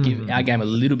for? Give our game a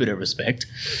little bit of respect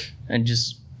and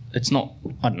just... It's not...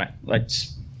 I don't know.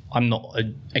 I'm not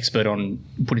an expert on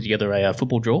putting together a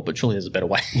football draw, but surely there's a better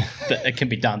way that it can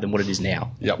be done than what it is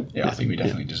now. Yep. Yeah, I think we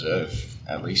definitely deserve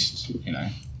at least,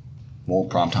 more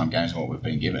primetime games than what we've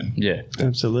been given. Yeah.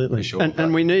 Absolutely. Sure,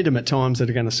 and we need them at times that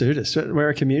are going to suit us. We're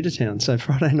a commuter town, so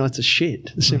Friday nights are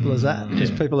shit. As simple as that.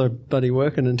 Because people are bloody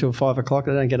working until 5 o'clock.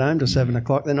 They don't get home till 7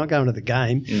 o'clock. They're not going to the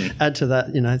game. Add to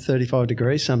that, 35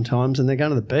 degrees sometimes, and they're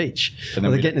going to the beach. Or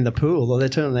they're getting in the pool, or they're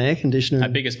turning on the air conditioner. Our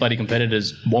biggest bloody competitor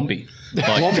is Wombi.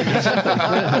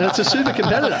 And it's a super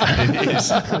competitor. It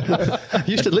is. I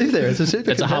used to live there. It's a super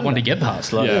competitor. It's a hard one to get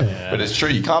past. But it's true.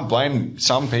 You can't blame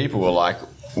some people who are like,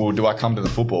 well, do I come to the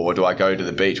football or do I go to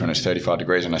the beach when it's 35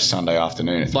 degrees on a Sunday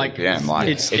afternoon at 3 p.m.?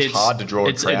 It's hard to draw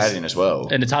a crowd in as well.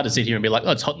 And it's hard to sit here and be like,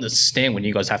 oh, it's hot in the stand when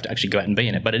you guys have to actually go out and be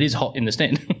in it. But it is hot in the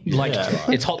stand.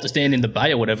 It's hot to stand in the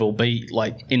bay or whatever, or be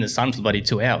like in the sun for bloody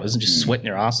 2 hours and just sweating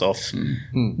their ass off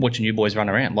watching you boys run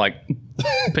around. Like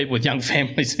people with young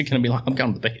families are going to be like, I'm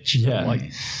going to the beach. Yeah.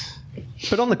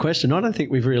 But on the question, I don't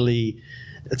think we've really...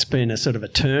 It's been a sort of a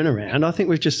turnaround. I think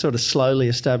we've just sort of slowly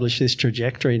established this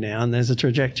trajectory now, and there's a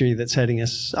trajectory that's heading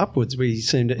us upwards. We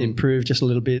seem to improve just a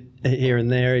little bit here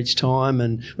and there each time,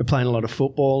 and we're playing a lot of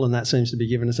football, and that seems to be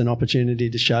giving us an opportunity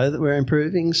to show that we're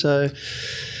improving. So,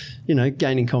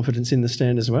 gaining confidence in the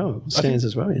stands as well.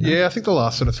 Yeah, I think the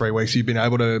last sort of 3 weeks you've been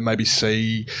able to maybe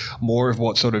see more of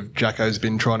what sort of Jacko's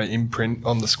been trying to imprint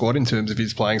on the squad in terms of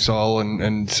his playing style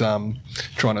and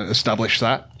trying to establish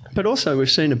that. But also we've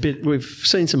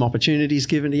seen some opportunities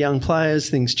given to young players,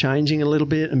 things changing a little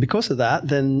bit, and because of that,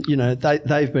 then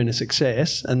they've been a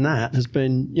success, and that has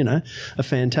been a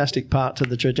fantastic part to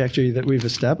the trajectory that we've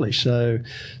established. So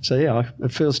yeah,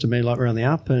 it feels to me like we're on the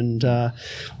up, and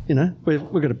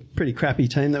we've got a pretty crappy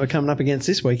team that we're coming up against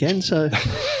this weekend. So.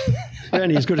 We're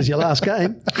only as good as your last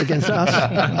game against us.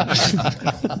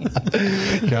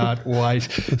 Can't wait.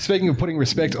 Speaking of putting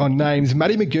respect on names,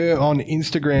 Matty McGurr on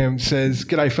Instagram says,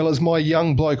 "G'day fellas, my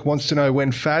young bloke wants to know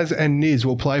when Faz and Niz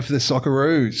will play for the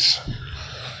Socceroos."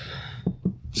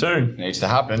 Soon. Needs to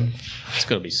happen. It's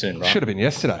got to be soon, right? Should have been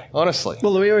yesterday, honestly.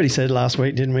 Well, we already said last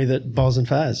week, didn't we, that Boz and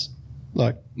Faz,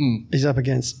 he's up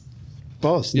against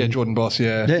Boz. Yeah, Jordan Boss,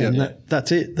 yeah. And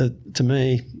that's it. To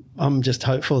me, I'm just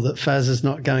hopeful that Faz is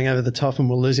not going over the top and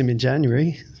we'll lose him in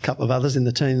January. A couple of others in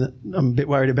the team that I'm a bit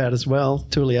worried about as well.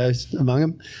 Tulio's among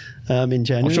them in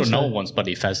January. I'm sure Noel wants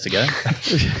bloody Faz to go.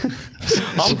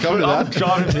 I'm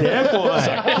driving to the airport,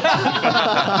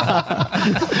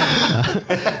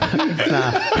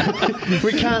 mate.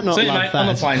 We can't not love mate, Faz. on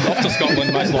the plane off to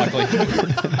Scotland, most likely.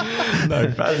 No,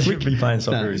 Faz should be playing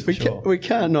Socceroos. We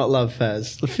can't not love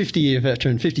Faz. The 50-year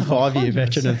veteran, 55-year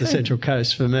veteran of the Central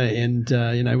Coast for me, and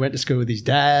went to school with his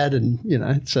dad, and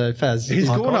so Faz. He's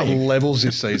gone up levels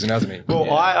this season, hasn't he?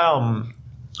 Well, I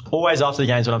always after the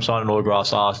games when I'm signing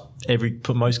autographs, I ask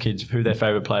most kids who their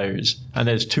favourite player is, and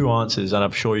there's 2 answers, and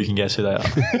I'm sure you can guess who they are.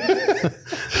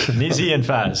 Nizzy and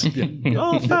Faz.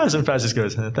 Oh, Faz, and Faz just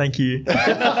goes, thank you.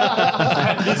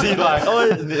 Nizzy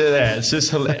it's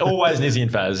just always Nizzy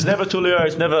and Faz. It's never Tulio,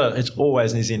 it's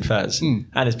always Nizzy and Faz.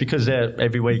 And it's because they're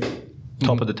every week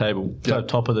top of the table,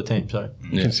 top of the team. So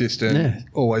consistent,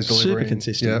 always delivering. Super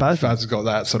consistent. Yeah, Both Faz has got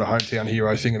that sort of hometown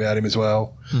hero thing about him as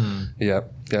well.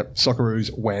 Yep.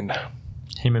 Socceroos when?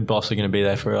 Him and Boss are going to be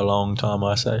there for a long time,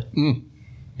 I say.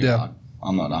 Yeah.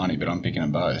 I'm not Arnie, but I'm picking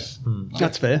them both.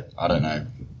 That's fair. I don't know.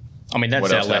 I mean, that's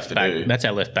What our else left they back. have to do? That's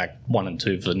our left back 1 and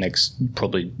 2 for the next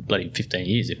probably bloody 15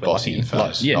 years. If we're Bossy lucky. and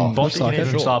Faz. Yeah, Oh, Boss like can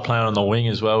even it. start playing on the wing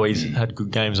as well. He's had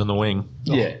good games on the wing.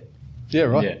 Yeah,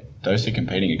 Right. yeah. Those 2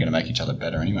 competing are going to make each other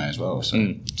better anyway as well. So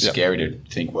it's scary to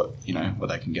think what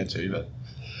they can get to. But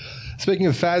Speaking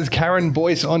of Faz, Karen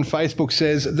Boyce on Facebook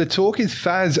says, the talk is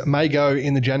Faz may go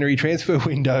in the January transfer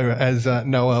window, as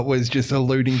Noah was just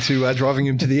alluding to driving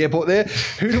him to the airport there.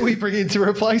 Who do we bring in to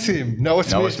replace him? Noah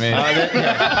Smith. Noah Smith.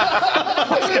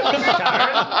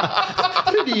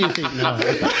 Who do you think, Noah?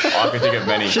 I could think of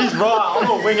many. She's right. I'm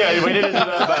a winger. We didn't do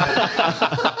that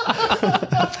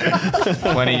bad.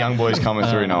 Plenty of young boys coming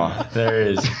through, Noah. There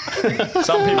is.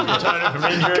 Some people returning from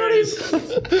injuries.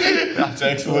 That's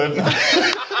excellent.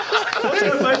 What's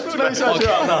your Facebook? Let me search it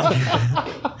up now.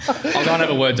 I'll go and have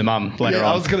a word to Mum later on.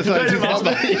 I was going to say,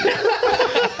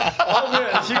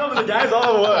 She got me the games on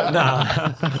the work. Nah.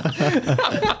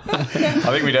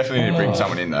 I think we definitely need to bring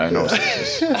someone in though. Not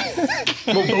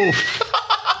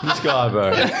this guy,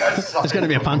 bro. There's going to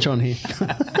be a punch on here.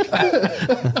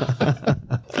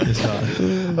 This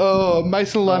guy. Oh,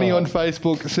 Mason Lunny on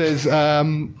Facebook says,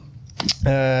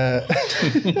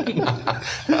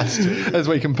 as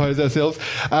we compose ourselves,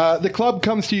 the club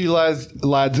comes to you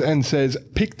lads and says,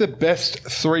 pick the best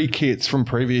 3 kits from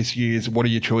previous years. What are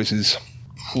your choices?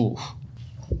 Ooh.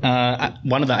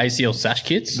 One of the ACL sash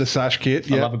kits. The sash kit,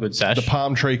 yeah. I love a good sash. The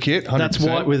palm tree kit, 100%. That's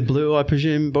white with blue, I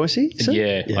presume, Boise?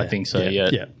 Yeah, I think so, yeah.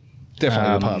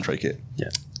 Definitely the palm tree kit. Yeah.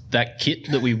 That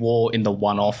kit that we wore in the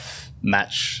one-off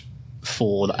match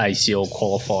for the ACL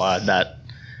qualifier that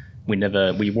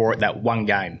we wore it that one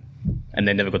game and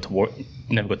then never got to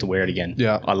wear it again.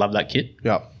 Yeah. I love that kit.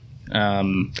 Yeah.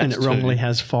 And it wrongly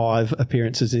has 5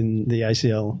 appearances in the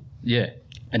ACL. Yeah.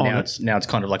 And now it's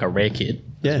kind of like a rare kit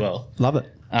as well. Love it.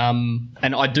 And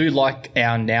I do like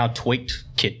our now tweaked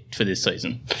kit for this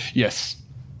season. Yes.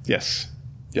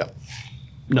 Yeah.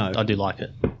 No. I do like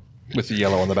it. With the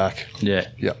yellow on the back. Yeah.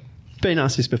 Yeah. Been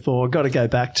asked this before. Got to go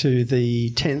back to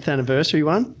the 10th anniversary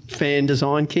one. Fan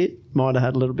design kit. Might have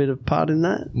had a little bit of part in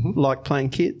that. Mm-hmm. Like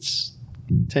playing kits.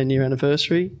 10-year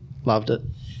anniversary. Loved it.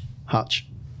 Hutch.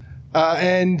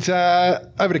 And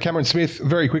over to Cameron Smith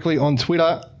very quickly on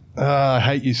Twitter. I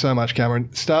hate you so much,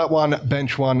 Cameron. Start one,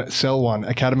 bench one, sell one.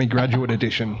 Academy Graduate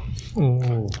Edition.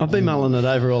 I've been mulling it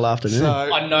over all afternoon. So,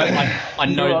 I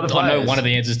know one of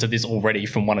the answers to this already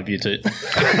from one of you two. Fuck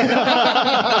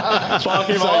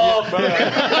him off, bro.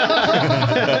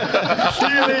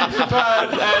 Steely,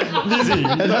 Pat, and Lizzie.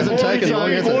 It hasn't taken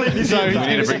long, has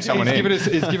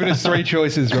it? He's given us 3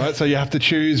 choices, right? So you have to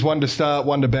choose one to start,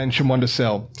 one to bench, and one to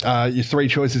sell. Your 3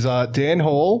 choices are Dan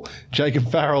Hall, Jacob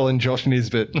Farrell, and Josh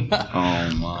Nisbet.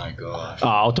 Oh my gosh.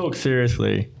 I'll talk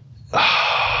seriously.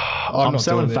 I'm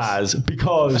selling Faz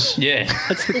because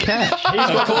It's the cash.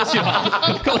 Of course you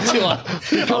are. Of course you are.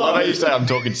 I love how you say I'm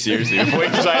talking seriously before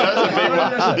you say that's a big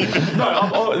one. no,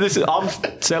 I'm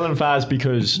selling Faz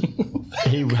because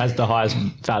he has the highest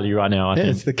value right now. I think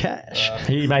It's the cash.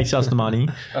 he makes us the money.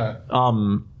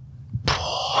 I'm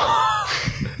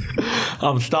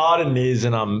starting Niz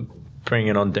and I'm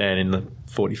bringing on Dan in the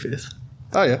 45th.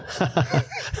 Oh, yeah.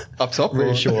 Up top.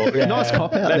 Really short. Yeah. Nice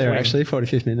cop out there, wing. actually.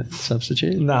 45th minute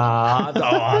substitute. Nah, I don't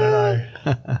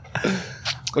know.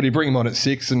 Or do you bring him on at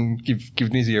 6 and give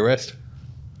Nizzy a rest?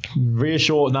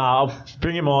 Reassure. Nah, I'll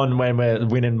bring him on when we're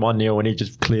winning 1-0 and he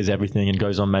just clears everything and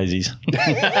goes on Maisie's.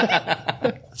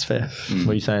 That's fair.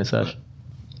 What are you saying, Sash?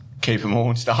 Keep them all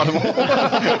and start them all.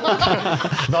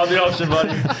 Not the option,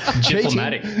 buddy.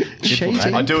 Diplomatic.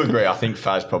 Cheating. I do agree. I think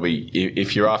Faz probably,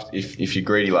 if you're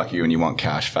greedy like you and you want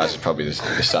cash, Faz is probably the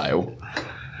sale.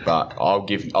 But I'll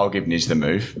give Niz the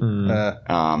move, and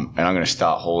I'm going to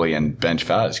start Hawley and bench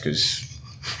Faz because.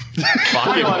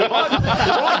 Fuck him. If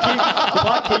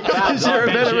I keep Faz, Is there a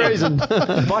better reason?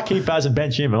 If I keep Faz and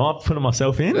bench him, am I putting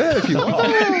myself in? Yeah, if you want.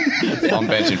 I'm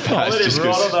benching Faz just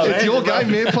because. It's your game,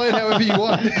 man. Play it however you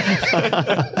want.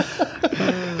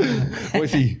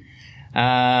 Boise.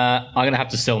 I'm going to have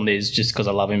to sell Niz just because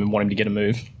I love him and want him to get a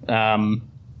move. I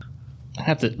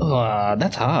have to.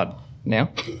 That's hard now.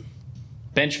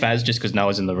 Bench Faz just because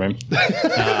Noah's in the room.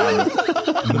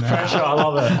 The pressure, I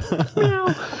love it.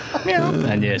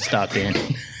 And start Dan.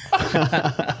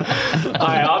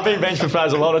 I've been benched for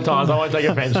Faz a lot of times. I won't take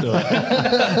offense to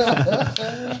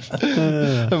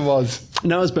it. It was.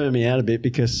 Noah's burned me out a bit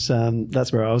because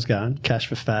that's where I was going. Cash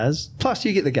for Faz. Plus,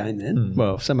 you get the game then.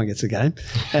 Well, someone gets the game.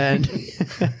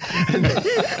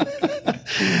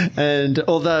 And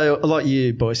although, like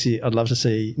you, Boise, I'd love to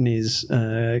see Niz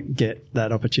get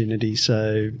that opportunity.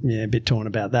 So, a bit torn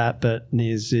about that. But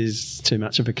Niz is too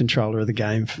much of a controller of the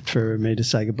game for me to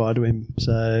say goodbye to him.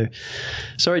 So,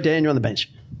 sorry, Dan, you're on the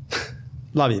bench.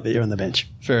 Love you, but you're on the bench.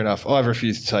 Fair enough. I've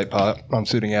refused to take part. I'm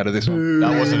sitting out of this one.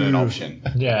 That wasn't an option.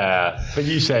 Yeah, but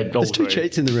you said There's 2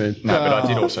 cheats in the room. No, but I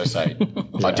did also say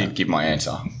I did give my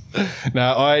answer.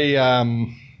 No,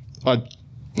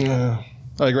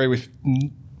 I agree with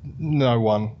no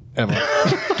one ever. I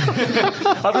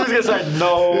thought he was going to say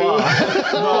no.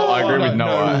 I agree with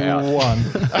Noah. No one.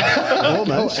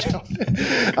 Almost.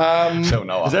 Sell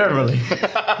Noah. Is there a really?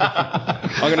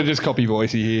 I'm going to just copy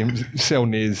Boise here. Sell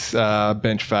Niz,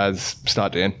 bench Faz,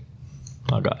 start Dan.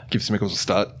 Okay. Give Smickles a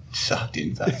start. Sucked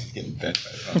in, Faz. Getting bench.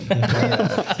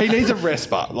 He needs a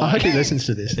respite. I hope he listens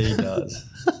to this. He does.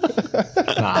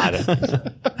 Nah, I don't.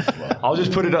 I'll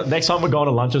just put it up. Next time we're going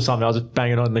to lunch or something, I'll just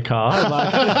bang it on in the car. And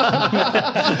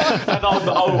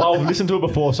I'll listen to it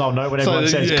before so I'll know when everyone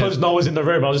says, because Noah's in the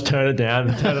room, I'll just turn it down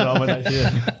and turn it on when they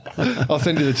hear. I'll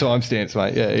send you the timestamps,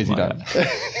 mate. Yeah, easy done.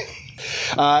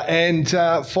 And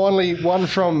finally, one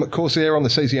from Corsair on the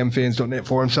ccmfans.net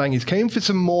forum saying he's keen for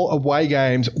some more away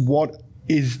games. What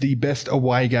is the best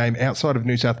away game outside of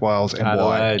New South Wales and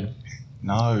Adelaide. why?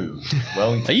 No.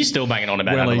 Wellington. Are you still banging on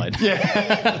about Adelaide?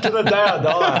 Yeah. To the day I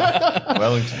die.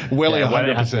 Wellington. Welly, Yeah,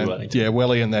 100%. Wellington. Yeah,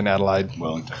 Welly and then Adelaide.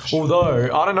 Wellington.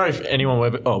 Although, I don't know if anyone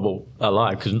will,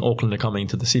 alive, because Auckland are coming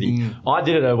to the city. I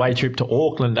did an away trip to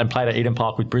Auckland and played at Eden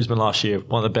Park with Brisbane last year.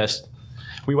 One of the best.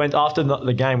 We went, after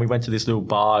the game, we went to this little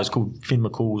bar. It's called Finn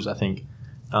McCool's, I think.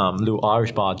 Little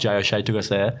Irish bar. Jay O'Shea took us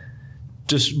there.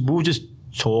 We'll just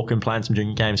talk and plan some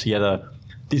drinking games together.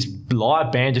 This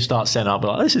live band just starts setting up. We're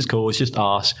like, this is cool. It's just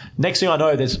us. Next thing I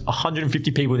know, there's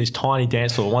 150 people in this tiny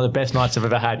dance floor. One of the best nights I've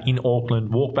ever had in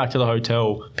Auckland. Walk back to the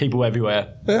hotel. People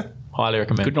everywhere. Yeah. Highly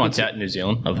recommend. Good nights out in New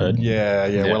Zealand, I've heard. Yeah.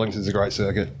 Wellington's a great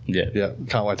circuit. Yeah.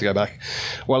 Can't wait to go back.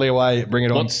 Welly away, bring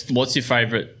it on. What's your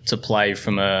favourite to play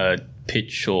from a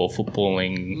pitch or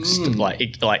footballing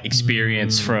like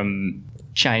experience from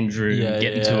change room,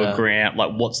 getting to a ground?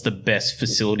 Like, what's the best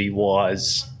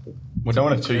facility-wise? We don't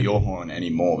want to toot your horn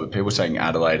anymore, but people are saying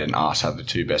Adelaide and us have the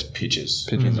two best pitches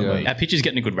in the league. Our pitch is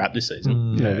getting a good rap this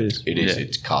season. Yeah, it is. It is.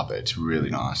 It's carpet. It's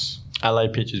really nice. LA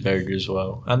pitch is very good as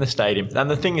well. And the stadium. And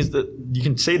the thing is that you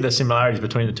can see the similarities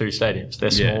between the two stadiums.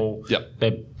 They're small. Yep.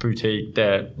 They're boutique.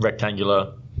 They're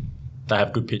rectangular. They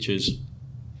have good pitches.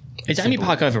 Is Amy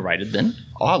Park overrated then?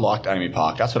 I liked Amy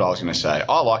Park. That's what I was going to say.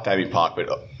 I liked Amy Park, but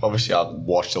obviously I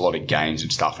watched a lot of games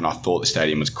and stuff, and I thought the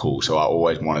stadium was cool, so I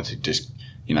always wanted to just,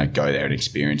 go there and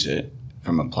experience it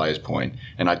from a player's point.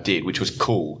 And I did, which was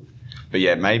cool. But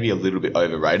yeah, maybe a little bit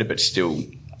overrated, but still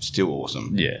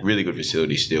awesome. Yeah. Really good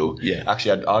facilities still. Yeah.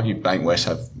 Actually, I'd argue Bank West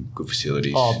have good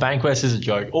facilities. Oh, Bankwest is a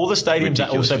joke. All the stadiums that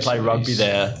Ridiculous also play rugby facilities.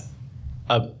 there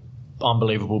are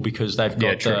unbelievable because they've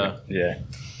got the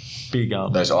big...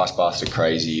 Those ice baths are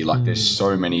crazy. Like, there's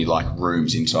so many,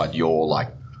 rooms inside your,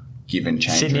 given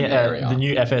change Sydney, room area. the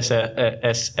new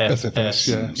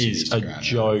SFS is a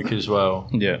joke as well.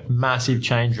 Yeah. Massive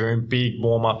change room, big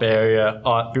warm-up area,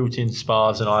 built-in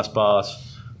spas and ice baths.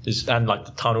 And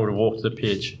the tunnel to walk to the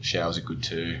pitch. Showers are good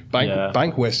too.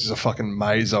 Bank West is a fucking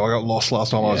maze, though. I got lost last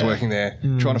time I was working there,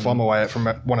 trying to find my way out from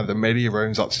one of the media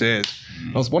rooms upstairs.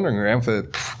 I was wandering around for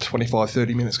 25,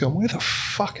 30 minutes going, where the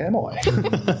fuck am I?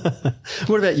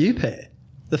 What about you, Per?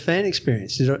 The fan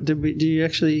experience. Did you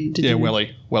actually...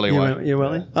 Welly away. Yeah,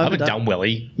 Welly? I haven't done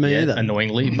Welly Me either.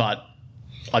 annoyingly, but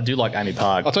I do like Amy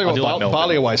Park. I'll tell you what,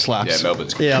 Barley away slaps. Yeah,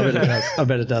 Melbourne's good. Yeah, I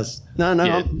bet it does. No,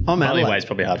 I'm Barley Adelaide. Way is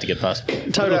probably hard to get past.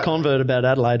 Total convert about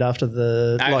Adelaide after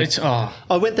the...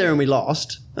 I went there and we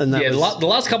lost. And that was, the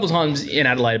last couple of times in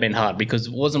Adelaide have been hard because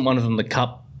wasn't one of them the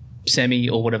cup semi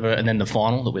or whatever and then the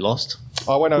final that we lost?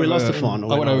 We lost the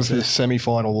final. I went over for the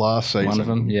semi-final last season. One of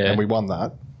them, yeah. And we won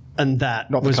that. And that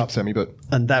Not was the cup semi, but...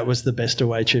 And that was the best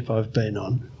away trip I've been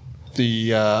on.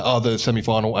 The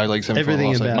semi-final, A-League semi-final. Everything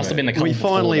last about season. Must have been the couple We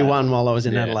finally before that. won while I was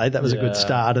in Adelaide. That was a good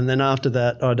start. And then after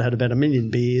that, I'd had about 1 million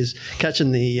beers,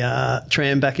 catching the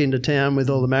tram back into town with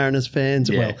all the Mariners fans.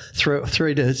 Yeah. Well,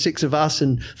 3 to 6 of us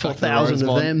and 4,000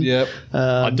 of them. Yep.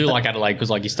 I do like Adelaide because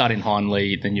you start in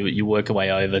Hindley, then you work your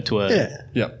way over to a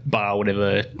Yep. bar or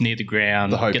whatever near the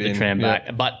ground, Hope get the Inn, tram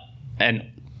yeah. back. And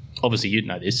obviously you'd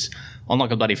know this, on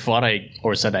a bloody Friday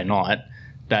or a Saturday night,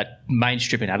 that main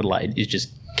strip in Adelaide is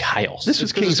just chaos. This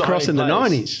was King's Cross in the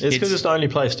 90s. It's because it's the only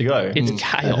place to go. It's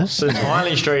chaos. So it's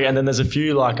Hindley Street, and then there's a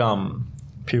few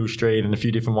Peel Street, and a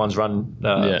few different ones run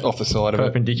Off the side of it.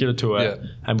 perpendicular to it, Yeah.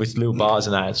 and with little bars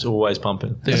and that, it's always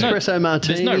pumping. Espresso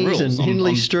martinis no rules and on-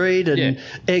 Hindley on- Street and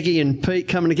Eggy and Pete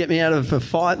coming to get me out of a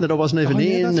fight that I wasn't even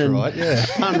in. that's and right, yeah.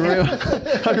 unreal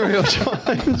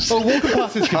times. I was walking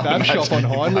past this kebab shop on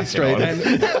Hindley Street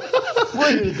and...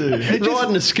 What are you going to do?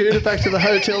 Riding a scooter back to the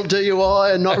hotel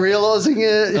DUI and not realising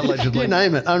it. Allegedly. You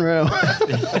name it. Unreal.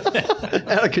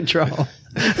 Out of control.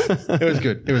 It was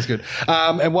good. It was good.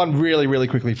 And one really, really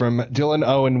quickly from Dylan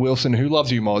Owen Wilson, who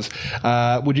loves you, Moz.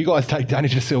 Would you guys take Danny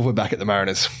De Silva back at the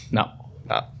Mariners? No.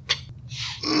 No.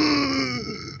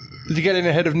 Did you get in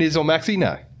ahead of Niz or Maxi?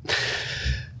 No.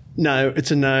 No,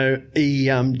 it's a no. He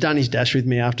done his dash with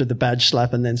me after the badge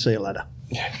slap and then see you later.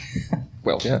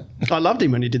 Well, yeah. I loved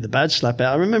him when he did the badge slap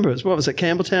out. I remember it was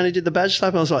Campbelltown he did the badge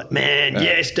slap. I was like, man,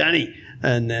 yes, Danny.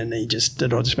 And then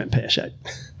it all just went pear-shaped.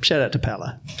 Shout out to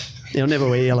Palo. He'll never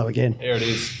wear yellow again. There it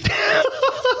is.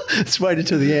 It's waited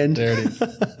till the end. There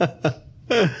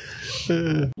it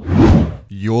is.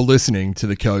 You're listening to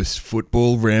the Coast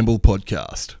Football Ramble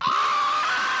Podcast.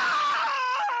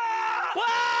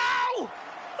 Wow!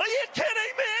 Are you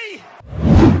kidding me?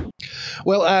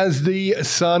 Well, as the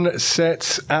sun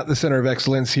sets at the Centre of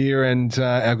Excellence here and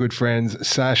our good friends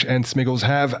Sash and Smiggles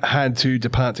have had to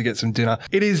depart to get some dinner,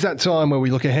 it is that time where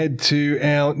we look ahead to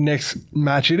our next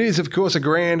match. It is, of course, a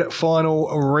grand final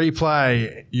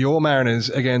replay. Your Mariners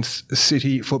against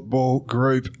City Football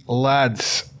Group.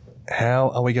 Lads, how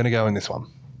are we going to go in this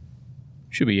one?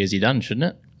 Should be easy done,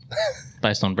 shouldn't it?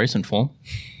 Based on recent form.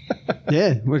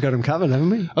 Yeah, we've got him covered, haven't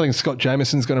we? I think Scott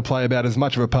Jameson's going to play about as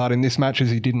much of a part in this match as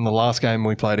he did in the last game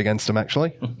we played against him,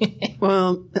 actually.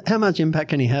 Well, how much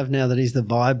impact can he have now that he's the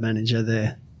vibe manager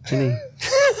there? Can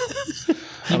he?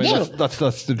 I mean, that's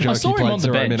the joke. I saw he him played on the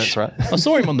 0 bench. minutes, right? I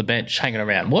saw him on the bench hanging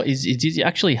around. What does he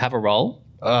actually have a role?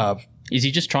 Is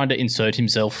he just trying to insert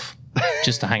himself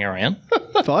just to hang around?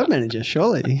 Vibe manager,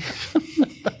 surely.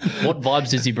 What vibes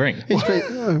does he bring?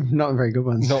 Not very good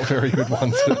ones. Not very good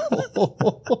ones at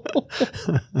all.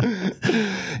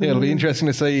 Yeah, it'll be interesting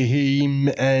to see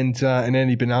him and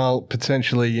Andy Benal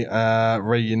potentially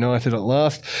reunited at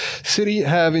last. City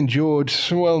have endured,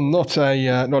 well, not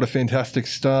a fantastic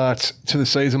start to the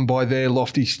season by their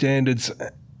lofty standards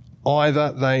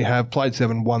either. They have played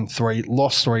 7, won 3,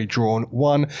 lost 3, drawn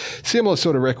 1. Similar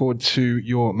sort of record to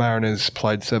your Mariners,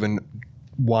 played 7,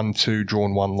 won 2,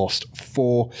 drawn 1, lost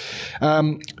 4.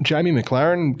 Jamie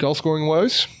McLaren, goal scoring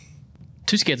woes?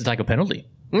 Too scared to take a penalty.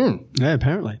 Yeah,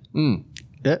 apparently.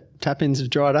 Yep, tap-ins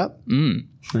have dried up.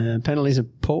 Penalties are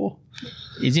poor.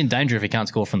 He's in danger if he can't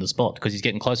score from the spot because he's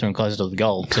getting closer and closer to the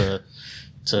goal to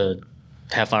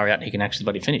how far out he can actually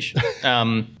bloody finish.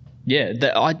 Yeah,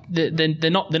 they're not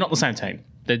the same team.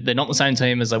 They're not the same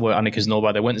team as they were under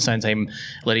Kuznorba. They weren't the same team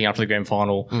leading up to the grand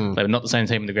final. They were not the same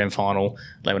team in the grand final.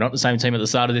 They were not the same team at the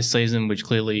start of this season, which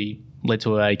clearly led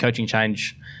to a coaching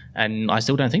change. And I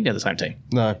still don't think they're the same team.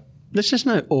 No. There's just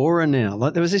no aura now.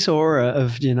 Like there was this aura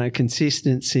of,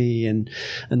 consistency and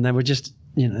they were just,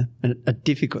 a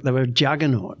difficult, they were a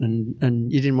juggernaut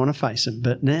and you didn't want to face them.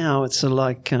 But now it's sort of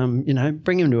like,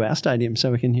 bring him to our stadium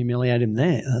so we can humiliate him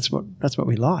there. That's what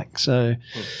we like. So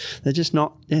they're just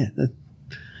not,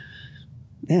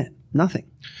 nothing.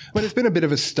 Well, it's been a bit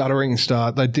of a stuttering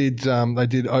start. They did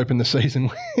open the season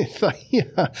with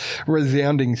a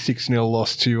resounding 6-0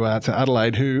 loss to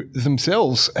Adelaide, who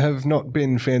themselves have not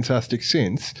been fantastic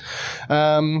since.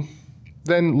 Then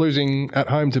losing at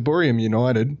home to Buriram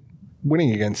United,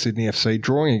 winning against Sydney FC,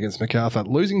 drawing against Macarthur,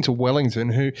 losing to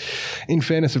Wellington, who, in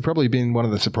fairness, have probably been one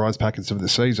of the surprise packets of the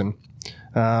season.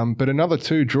 But another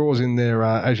 2 draws in their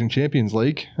Asian Champions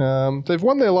League. They've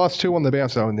won their last 2 on the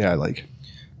bounce, though, in the A-League.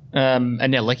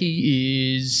 And now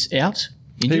Lecky is out?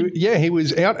 He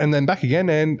was out and then back again,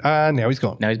 and now he's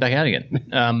gone. Now he's back out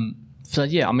again. So,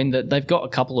 yeah, I mean, they've got a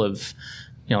couple of...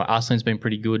 Arslan's been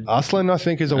pretty good. Arslan, I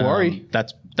think, is a worry.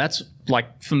 That's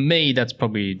like, for me, that's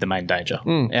probably the main danger.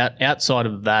 Outside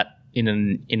of that, in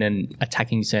an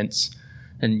attacking sense,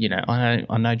 and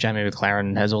I know Jamie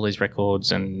McLaren has all these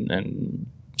records and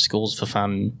scores for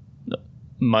fun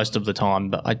most of the time,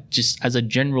 but I just, as a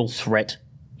general threat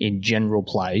in general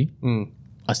play,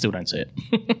 I still don't see it.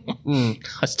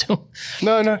 I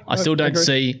still don't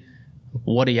see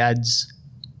what he adds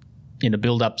in a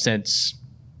build-up sense.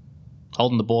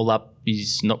 Holding the ball up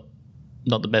is not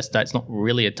the best. It's not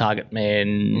really a target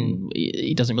man.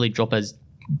 He doesn't really drop as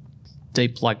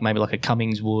deep like maybe like a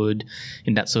Cummings would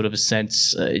in that sort of a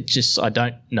sense. I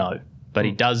don't know. But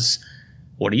he does,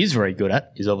 what he is very good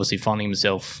at is obviously finding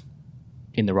himself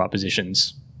in the right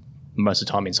positions most of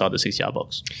the time inside the 6-yard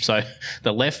box. So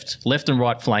the left and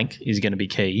right flank is going to be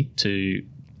key to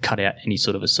cut out any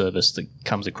sort of a service that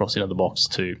comes across into the box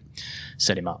to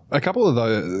set him up. A couple of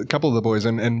the boys,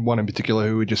 and one in particular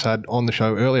who we just had on the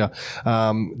show earlier,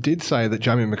 did say that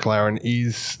Jamie McLaren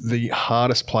is the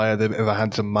hardest player they've ever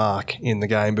had to mark in the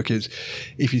game, because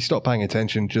if you stop paying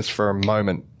attention just for a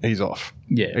moment, he's off.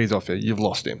 Yeah. He's off. You've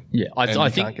lost him. Yeah. I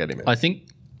think, can't get him in. I think,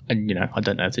 and I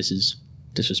don't know if this is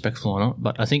disrespectful or not,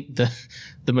 but I think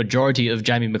the majority of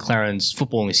Jamie McLaren's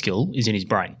footballing skill is in his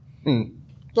brain.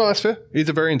 No, that's fair. He's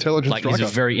a very intelligent striker. He's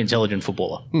a very intelligent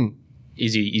footballer.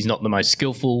 He's not the most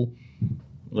skillful.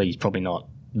 Well, he's probably not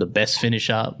the best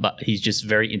finisher, but he's just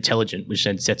very intelligent, which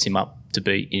then sets him up to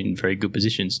be in very good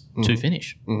positions to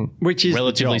finish. Which is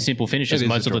relatively simple finishes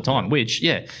most of the time. Which,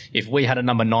 if we had a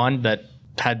number 9 that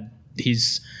had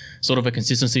his sort of a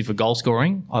consistency for goal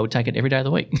scoring, I would take it every day of the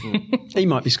week. He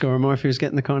might be scoring more if he was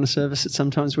getting the kind of service that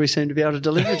sometimes we seem to be able to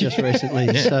deliver just recently.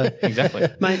 Yeah, so, exactly.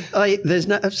 Mate, there's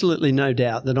absolutely no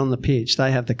doubt that on the pitch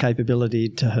they have the capability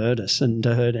to hurt us and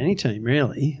to hurt any team,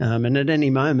 really. And at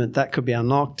any moment that could be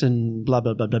unlocked and blah,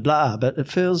 blah, blah, blah, blah. But it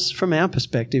feels, from our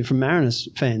perspective, from Mariners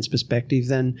fans' perspective,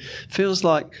 then feels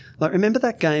like remember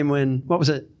that game when, what was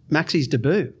it, Maxi's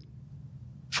debut?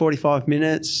 45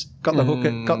 minutes, got the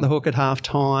hook at half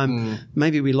time.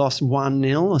 Maybe we lost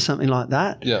 1-0 or something like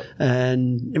that. Yeah.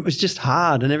 And it was just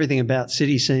hard, and everything about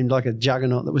City seemed like a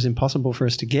juggernaut that was impossible for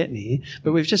us to get near.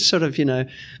 But we've just sort of,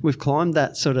 we've climbed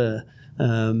that sort of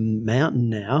mountain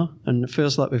now, and it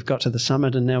feels like we've got to the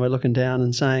summit, and now we're looking down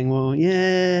and saying, well,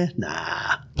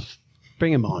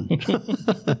 bring them on.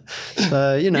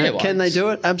 So, can they do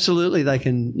it? Absolutely, they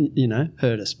can,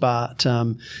 hurt us. But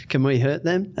can we hurt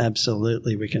them?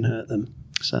 Absolutely, we can hurt them.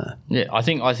 So yeah, I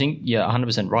think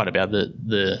 100% right about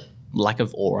the lack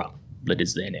of aura that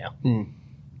is there now.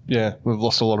 Yeah, we've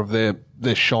lost a lot of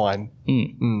their shine.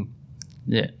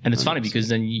 Yeah, and it's funny because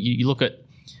then you look at,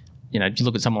 you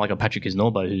look at someone like a Patrick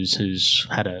Isnorbo who's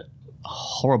had a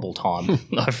horrible time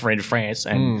over in France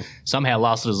and somehow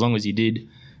lasted as long as he did,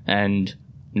 and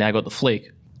now got the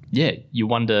flick. Yeah, you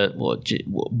wonder what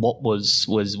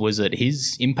was it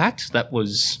his impact that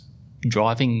was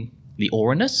driving the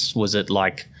aura-ness? Was it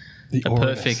like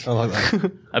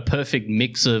a perfect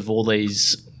mix of all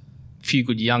these few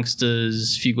good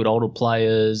youngsters, few good older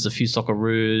players, a few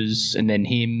Socceroos, and then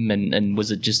him, and was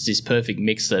it just this perfect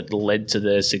mix that led to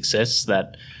their success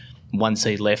that once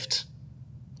he left,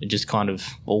 it just kind of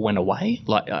all went away?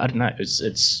 Like, I don't know.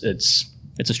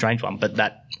 It's a strange one, but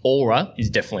that aura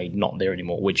is definitely not there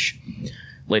anymore, which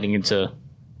leading into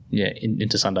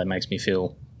Sunday makes me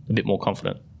feel a bit more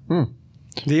confident.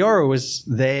 The aura was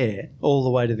there all the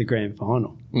way to the grand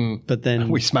final, but then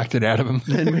we smacked it out of them.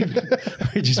 Then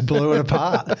we just blew it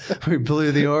apart. We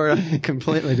blew the aura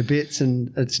completely to bits,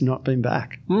 and it's not been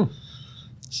back.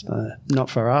 So not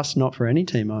for us, not for any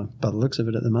team by the looks of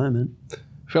it at the moment.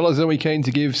 Fellas, are we keen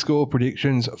to give score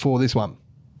predictions for this one?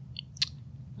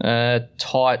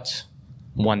 Tight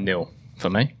 1-0 for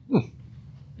me.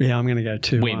 Yeah, I'm going to go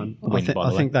 2-1.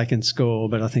 I think they can score,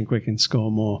 but I think we can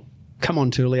score more. Come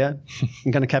on, Tulio.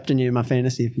 I'm going to captain you in my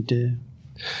fantasy if you do.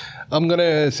 I'm going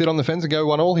to sit on the fence and go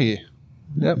 1-1 here.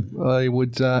 Yep, I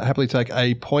would happily take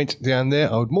a point down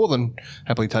there. I would more than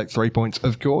happily take 3 points,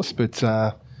 of course, but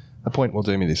a point will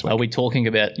do me this week. Are we talking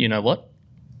about what?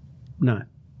 No.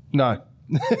 No.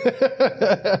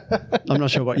 I'm not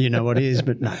sure what what is,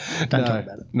 but no, don't talk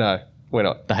about it. No, we're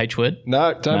not. The H word?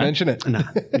 No, don't mention it. No.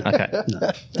 Okay.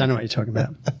 No, don't know what you're talking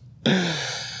about.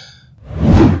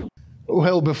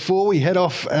 Well, before we head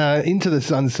off into the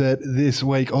sunset this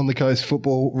week on the Coast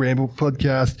Football Ramble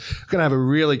podcast, I'm going to have a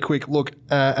really quick look,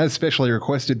 as specially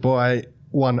requested by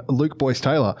one Luke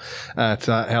Boyce-Taylor, at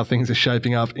how things are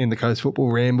shaping up in the Coast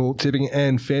Football Ramble tipping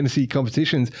and fantasy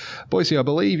competitions. Boyce, I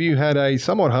believe you had a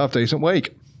somewhat half-decent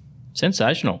week.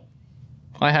 Sensational.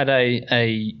 I had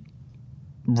a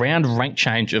round rank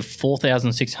change of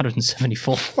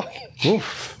 4,674.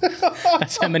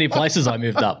 That's how many places I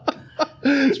moved up.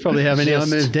 It's probably how many I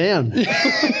moved down.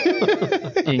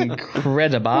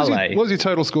 Incredible. What was your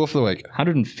total score for the week?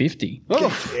 150.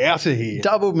 Oh, out of here.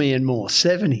 Doubled me and more,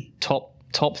 70. Top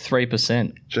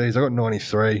 3%. Jeez, I got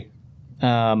 93.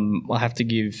 I have to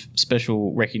give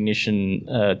special recognition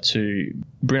to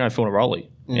Bruno Fornaroli.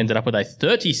 Ended up with a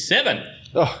 37.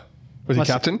 Oh, was he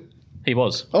captain? He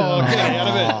was. Oh, get out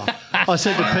of it. I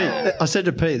said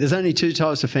to Pete, there's only two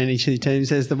types of fantasy teams.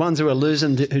 There's the ones who are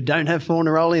losing who don't have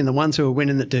Fornaroli, and the ones who are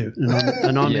winning that do.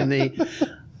 And I'm in the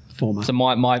former. So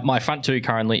my front two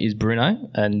currently is Bruno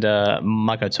and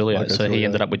Marco Tullio. So he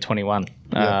ended up with 21,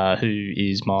 who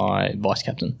is my vice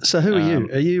captain. So who are you?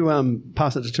 Are you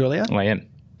pass it to Tullio? I am.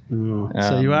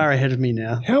 So you are ahead of me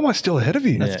now. How am I still ahead of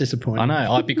you? That's disappointing. I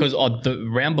know, because the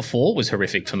round before was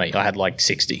horrific for me. I had like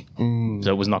 60,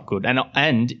 so it was not good.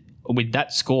 And with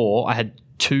that score, I had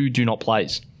 2 do not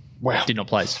plays. Wow. Did not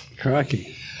plays.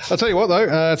 Crikey. I'll tell you what,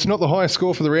 though, it's not the highest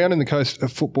score for the round in the Coast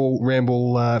Football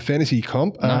Ramble fantasy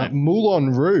comp. No.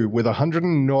 Moulin Roux with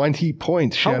 190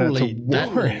 points. Shout out to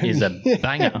that Warren. is a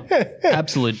banger.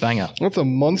 Absolute banger. That's a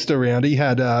monster round. He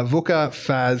had Vuka,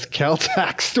 Faz,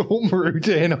 Caltac, Storm,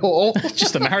 Rudan Hall.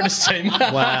 Just the Mariners team.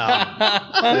 Wow.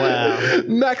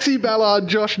 Maxi Ballard,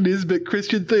 Josh Nisbet,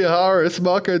 Christian Theoharis,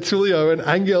 Marco Tullio, and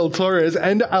Angel Torres,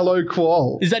 and Alo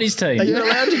Qual. Is that his team? Are you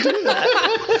allowed to do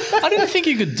that? I didn't think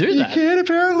you could do that. You can,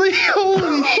 apparently.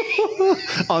 Holy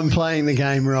shit. I'm playing the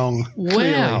game wrong.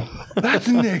 Wow. That's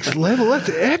next level. That's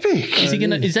epic. Is he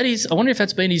gonna? Is that his? I wonder if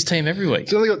that's been his team every week.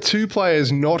 He's only got 2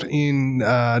 players not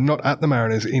at the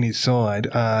Mariners in his side,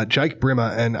 Jake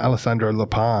Brimmer and Alessandro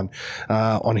Lapan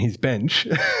on his bench,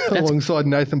 alongside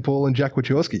Nathan Paul and Jack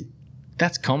Wachowski.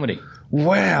 That's comedy.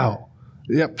 Wow.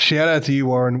 Yep, shout out to you,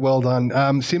 Warren. Well done.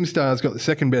 SimStar's got the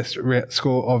second best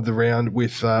score of the round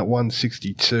with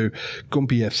 162.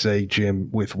 Gumpy FC, Jim,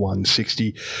 with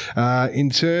 160. In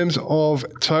terms of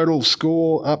total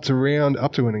score up to and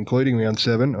including round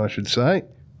 7, I should say,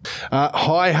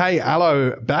 Hey,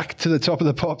 Allo, back to the top of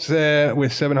the pops there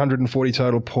with 740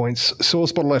 total points.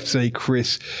 Sauce Bottle FC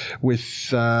Chris with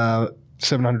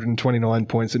 729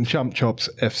 points, and Chump Chops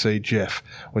FC Jeff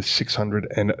with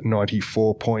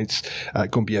 694 points.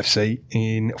 Gumpy FC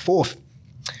in fourth.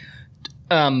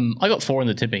 I got 4 in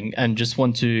the tipping, and just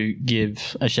want to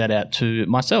give a shout out to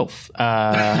myself.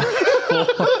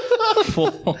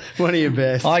 For One of your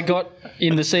best. I got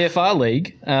in the CFR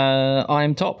league. I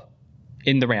am top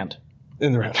in the round.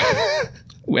 In the round.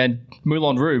 And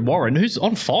Moulin Rouge Warren, who's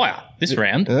on fire this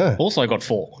round, also got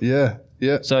 4. Yeah.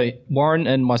 So Warren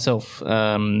and myself,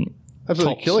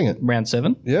 absolutely killing it. Round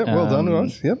 7. Yeah, well done,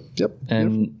 guys. Yep.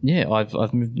 And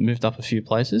I've moved up a few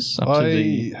places up to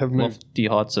the lofty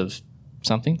heights of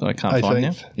something that I can't 18th. find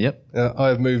now. Yep. I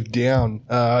have moved down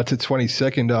to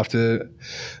 22nd after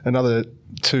another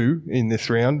 2 in this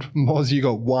round. Moz, you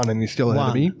got 1 and you're still ahead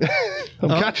of me. I'm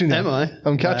catching you. Am I?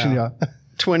 I'm catching you.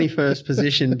 21st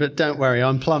position, but don't worry,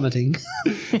 I'm plummeting.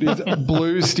 There's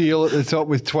Blue Steel at the top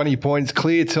with 20 points,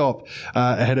 clear top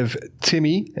ahead of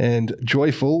Timmy and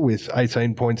Joyful with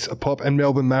 18 points a pop, and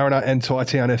Melbourne Mariner and Thai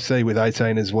Town FC with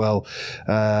 18 as well.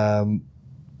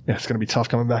 It's going to be tough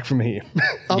coming back from here.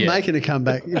 I'm making a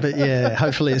comeback, but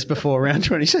hopefully it's before round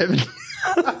 27.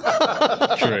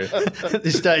 True. At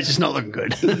this stage, it's not looking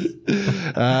good.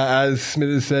 As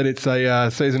Smithers said, it's a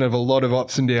season of a lot of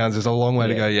ups and downs. There's a long way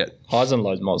to go yet. Highs and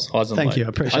lows, Moz. Highs and lows. Thank you, I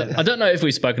appreciate it. I don't know if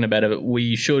we've spoken about it, but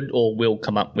we should or will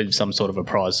come up with some sort of a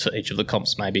prize for each of the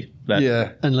comps, maybe.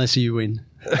 Yeah. Unless you win.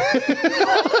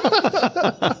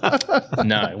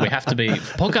 No, we have to be.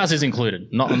 Podcast is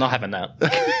included. Not having that.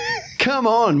 Come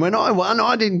on, when I won,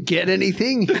 I didn't get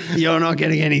anything. You're not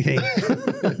getting anything.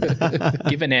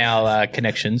 Given our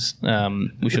connections,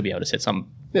 we should be able to set something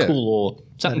cool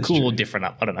or different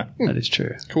up. I don't know. That is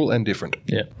true. Cool and different.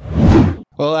 Yeah.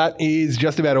 Well, that is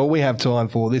just about all we have time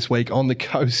for this week on the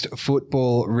Coast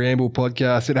Football Ramble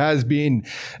podcast. It has been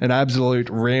an absolute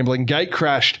rambling, gate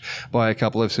crashed by a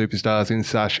couple of superstars in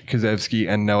Sash Kazevsky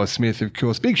and Noah Smith, of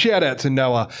course. Big shout out to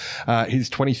Noah,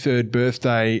 his 23rd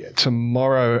birthday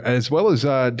tomorrow, as well as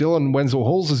Dylan Wenzel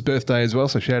Hall's birthday as well.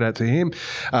 So shout out to him.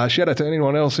 Shout out to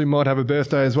anyone else who might have a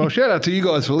birthday as well. Shout out to you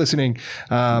guys for listening.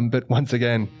 But once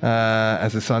again,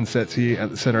 as the sun sets here at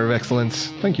the Centre of Excellence,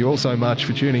 thank you all so much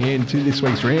for tuning in to this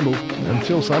week's Ramble.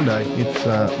 Until Sunday, it's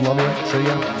love you. See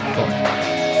ya. Bye.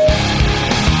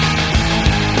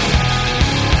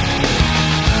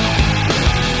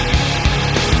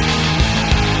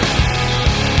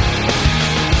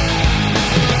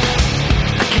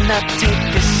 Cannot take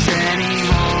this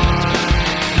anymore.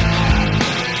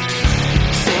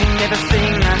 Saying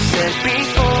everything I said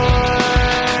before.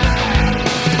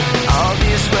 All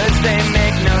these words, they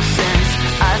make no sense.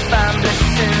 I find bliss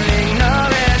in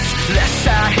ignorance. Less I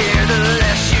hear, the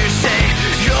less you say.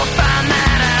 You'll find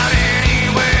that out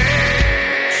anyway.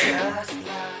 Just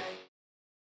like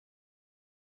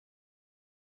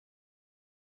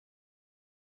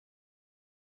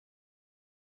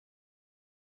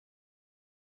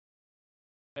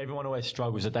everyone always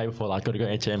struggles the day before, like, got to go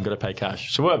ATM, got to pay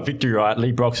cash. So we're at Victory, right?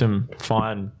 Lee Broxham,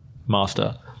 fine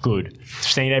master, good.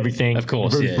 Seen everything. Of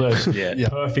course, ruthless, yeah.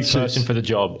 perfect person for the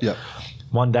job. Yeah.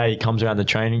 One day he comes around the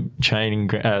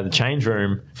change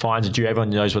room, finds a due. Everyone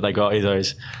knows what they got. Either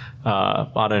those,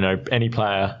 I don't know, any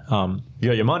player. You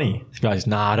got your money? He goes,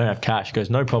 nah, I don't have cash. He goes,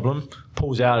 no problem.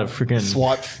 Pulls out a freaking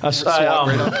Swipe those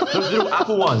little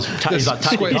Apple ones. He's like,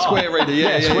 tap your card. Square reader,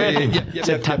 yeah.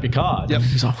 Said tap your card. Yep.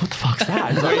 He's like, what the fuck's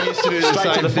that? He's like, We used to do the straight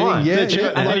same to the thing. fine. Yeah. And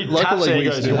then he taps it and he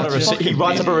goes, you want a receipt? He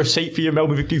writes up a receipt for your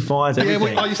Melbourne Victory fines.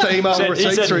 Everything. I used to email Said- he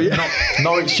receipts said, through.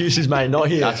 No excuses, mate. Not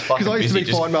here. That's fucking Because I used to be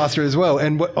busy. fine master as well,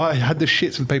 and I had the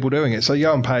shits with people doing it. So you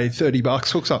go and pay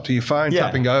 $30, hooks up to your phone, Yeah.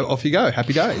 tap and go, off you go.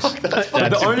 Happy days.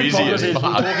 The only busy problem as is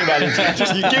fuck. talking about it.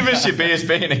 Just you give us your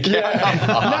BSB and account.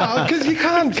 No, because you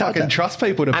can't fucking trust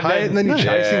people to pay it, and then you're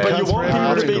chasing Yeah. But you cunts want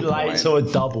around. people to be Good late point. so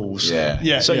it doubles.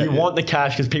 Yeah. So you want the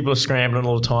cash because people are scrambling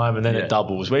all the time and then it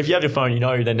doubles. But if you have your phone, you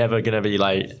know they're never going to be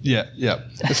late. Yeah.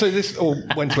 So this all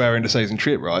went to our end of season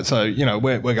trip, right? So,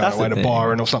 we're going That's away the to thing.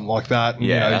 Byron or something like that. And,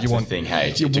 Yeah, that's you the want, thing.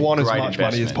 Hey, you it's a want as great much money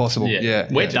as investment. possible. Yeah.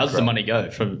 Where does the money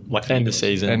go from like End of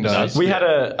season. End of season. We had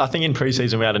I think in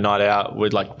pre-season we had a night out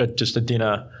with like just a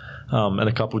dinner and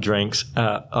a couple drinks.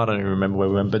 I don't even remember where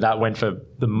we went, but that went for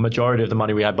the majority of the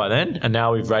money we had by then. And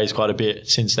now we've raised quite a bit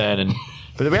since then.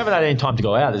 But we haven't had any time to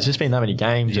go out. There's just been that many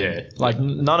games. Yeah.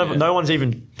 And no one's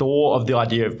even thought of the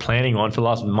idea of planning on for the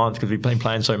last month because we've been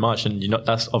playing so much, and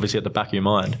that's obviously at the back of your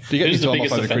mind. Do you get Who's your the time off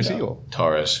biggest over Chrissy offender? or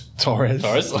Torres. Torres?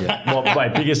 Well,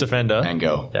 wait, biggest offender. And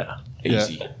go. Yeah.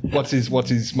 Easy. What's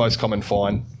his most common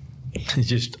fine? He's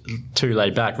just too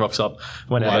laid back, rocks up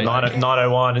whenever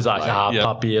 901 is like,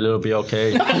 puppy, a little bit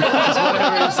okay. That's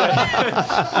whatever he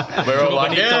said. We're all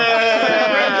like,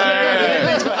 yeah.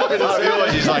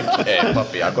 He's like, hey,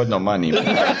 puppy, I got no money.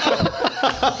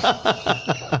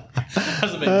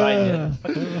 Hasn't been paid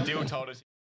yet. Deal told us.